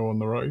this show on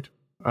the road.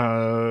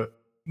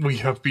 We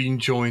have been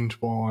joined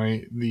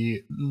by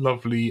the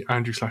lovely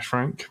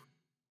Andrew/Frank,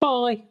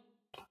 Bye.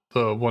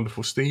 the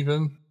wonderful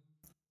Stephen,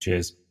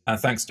 Cheers. And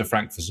thanks to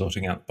Frank for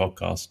sorting out the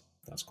podcast.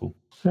 That's cool.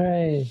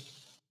 Hooray.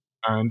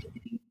 and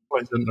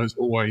pleasant as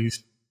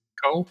always,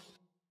 Cole.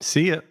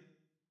 See ya.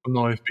 And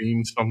I've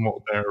been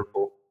somewhat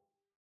bearable.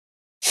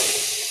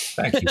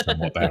 Thank you,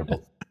 somewhat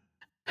bearable.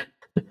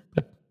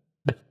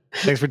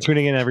 Thanks for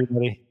tuning in,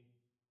 everybody.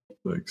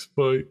 Thanks,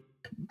 bye.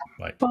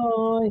 Bye.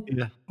 Bye.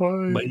 Yeah.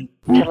 Bye. Bye.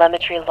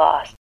 Telemetry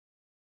lost.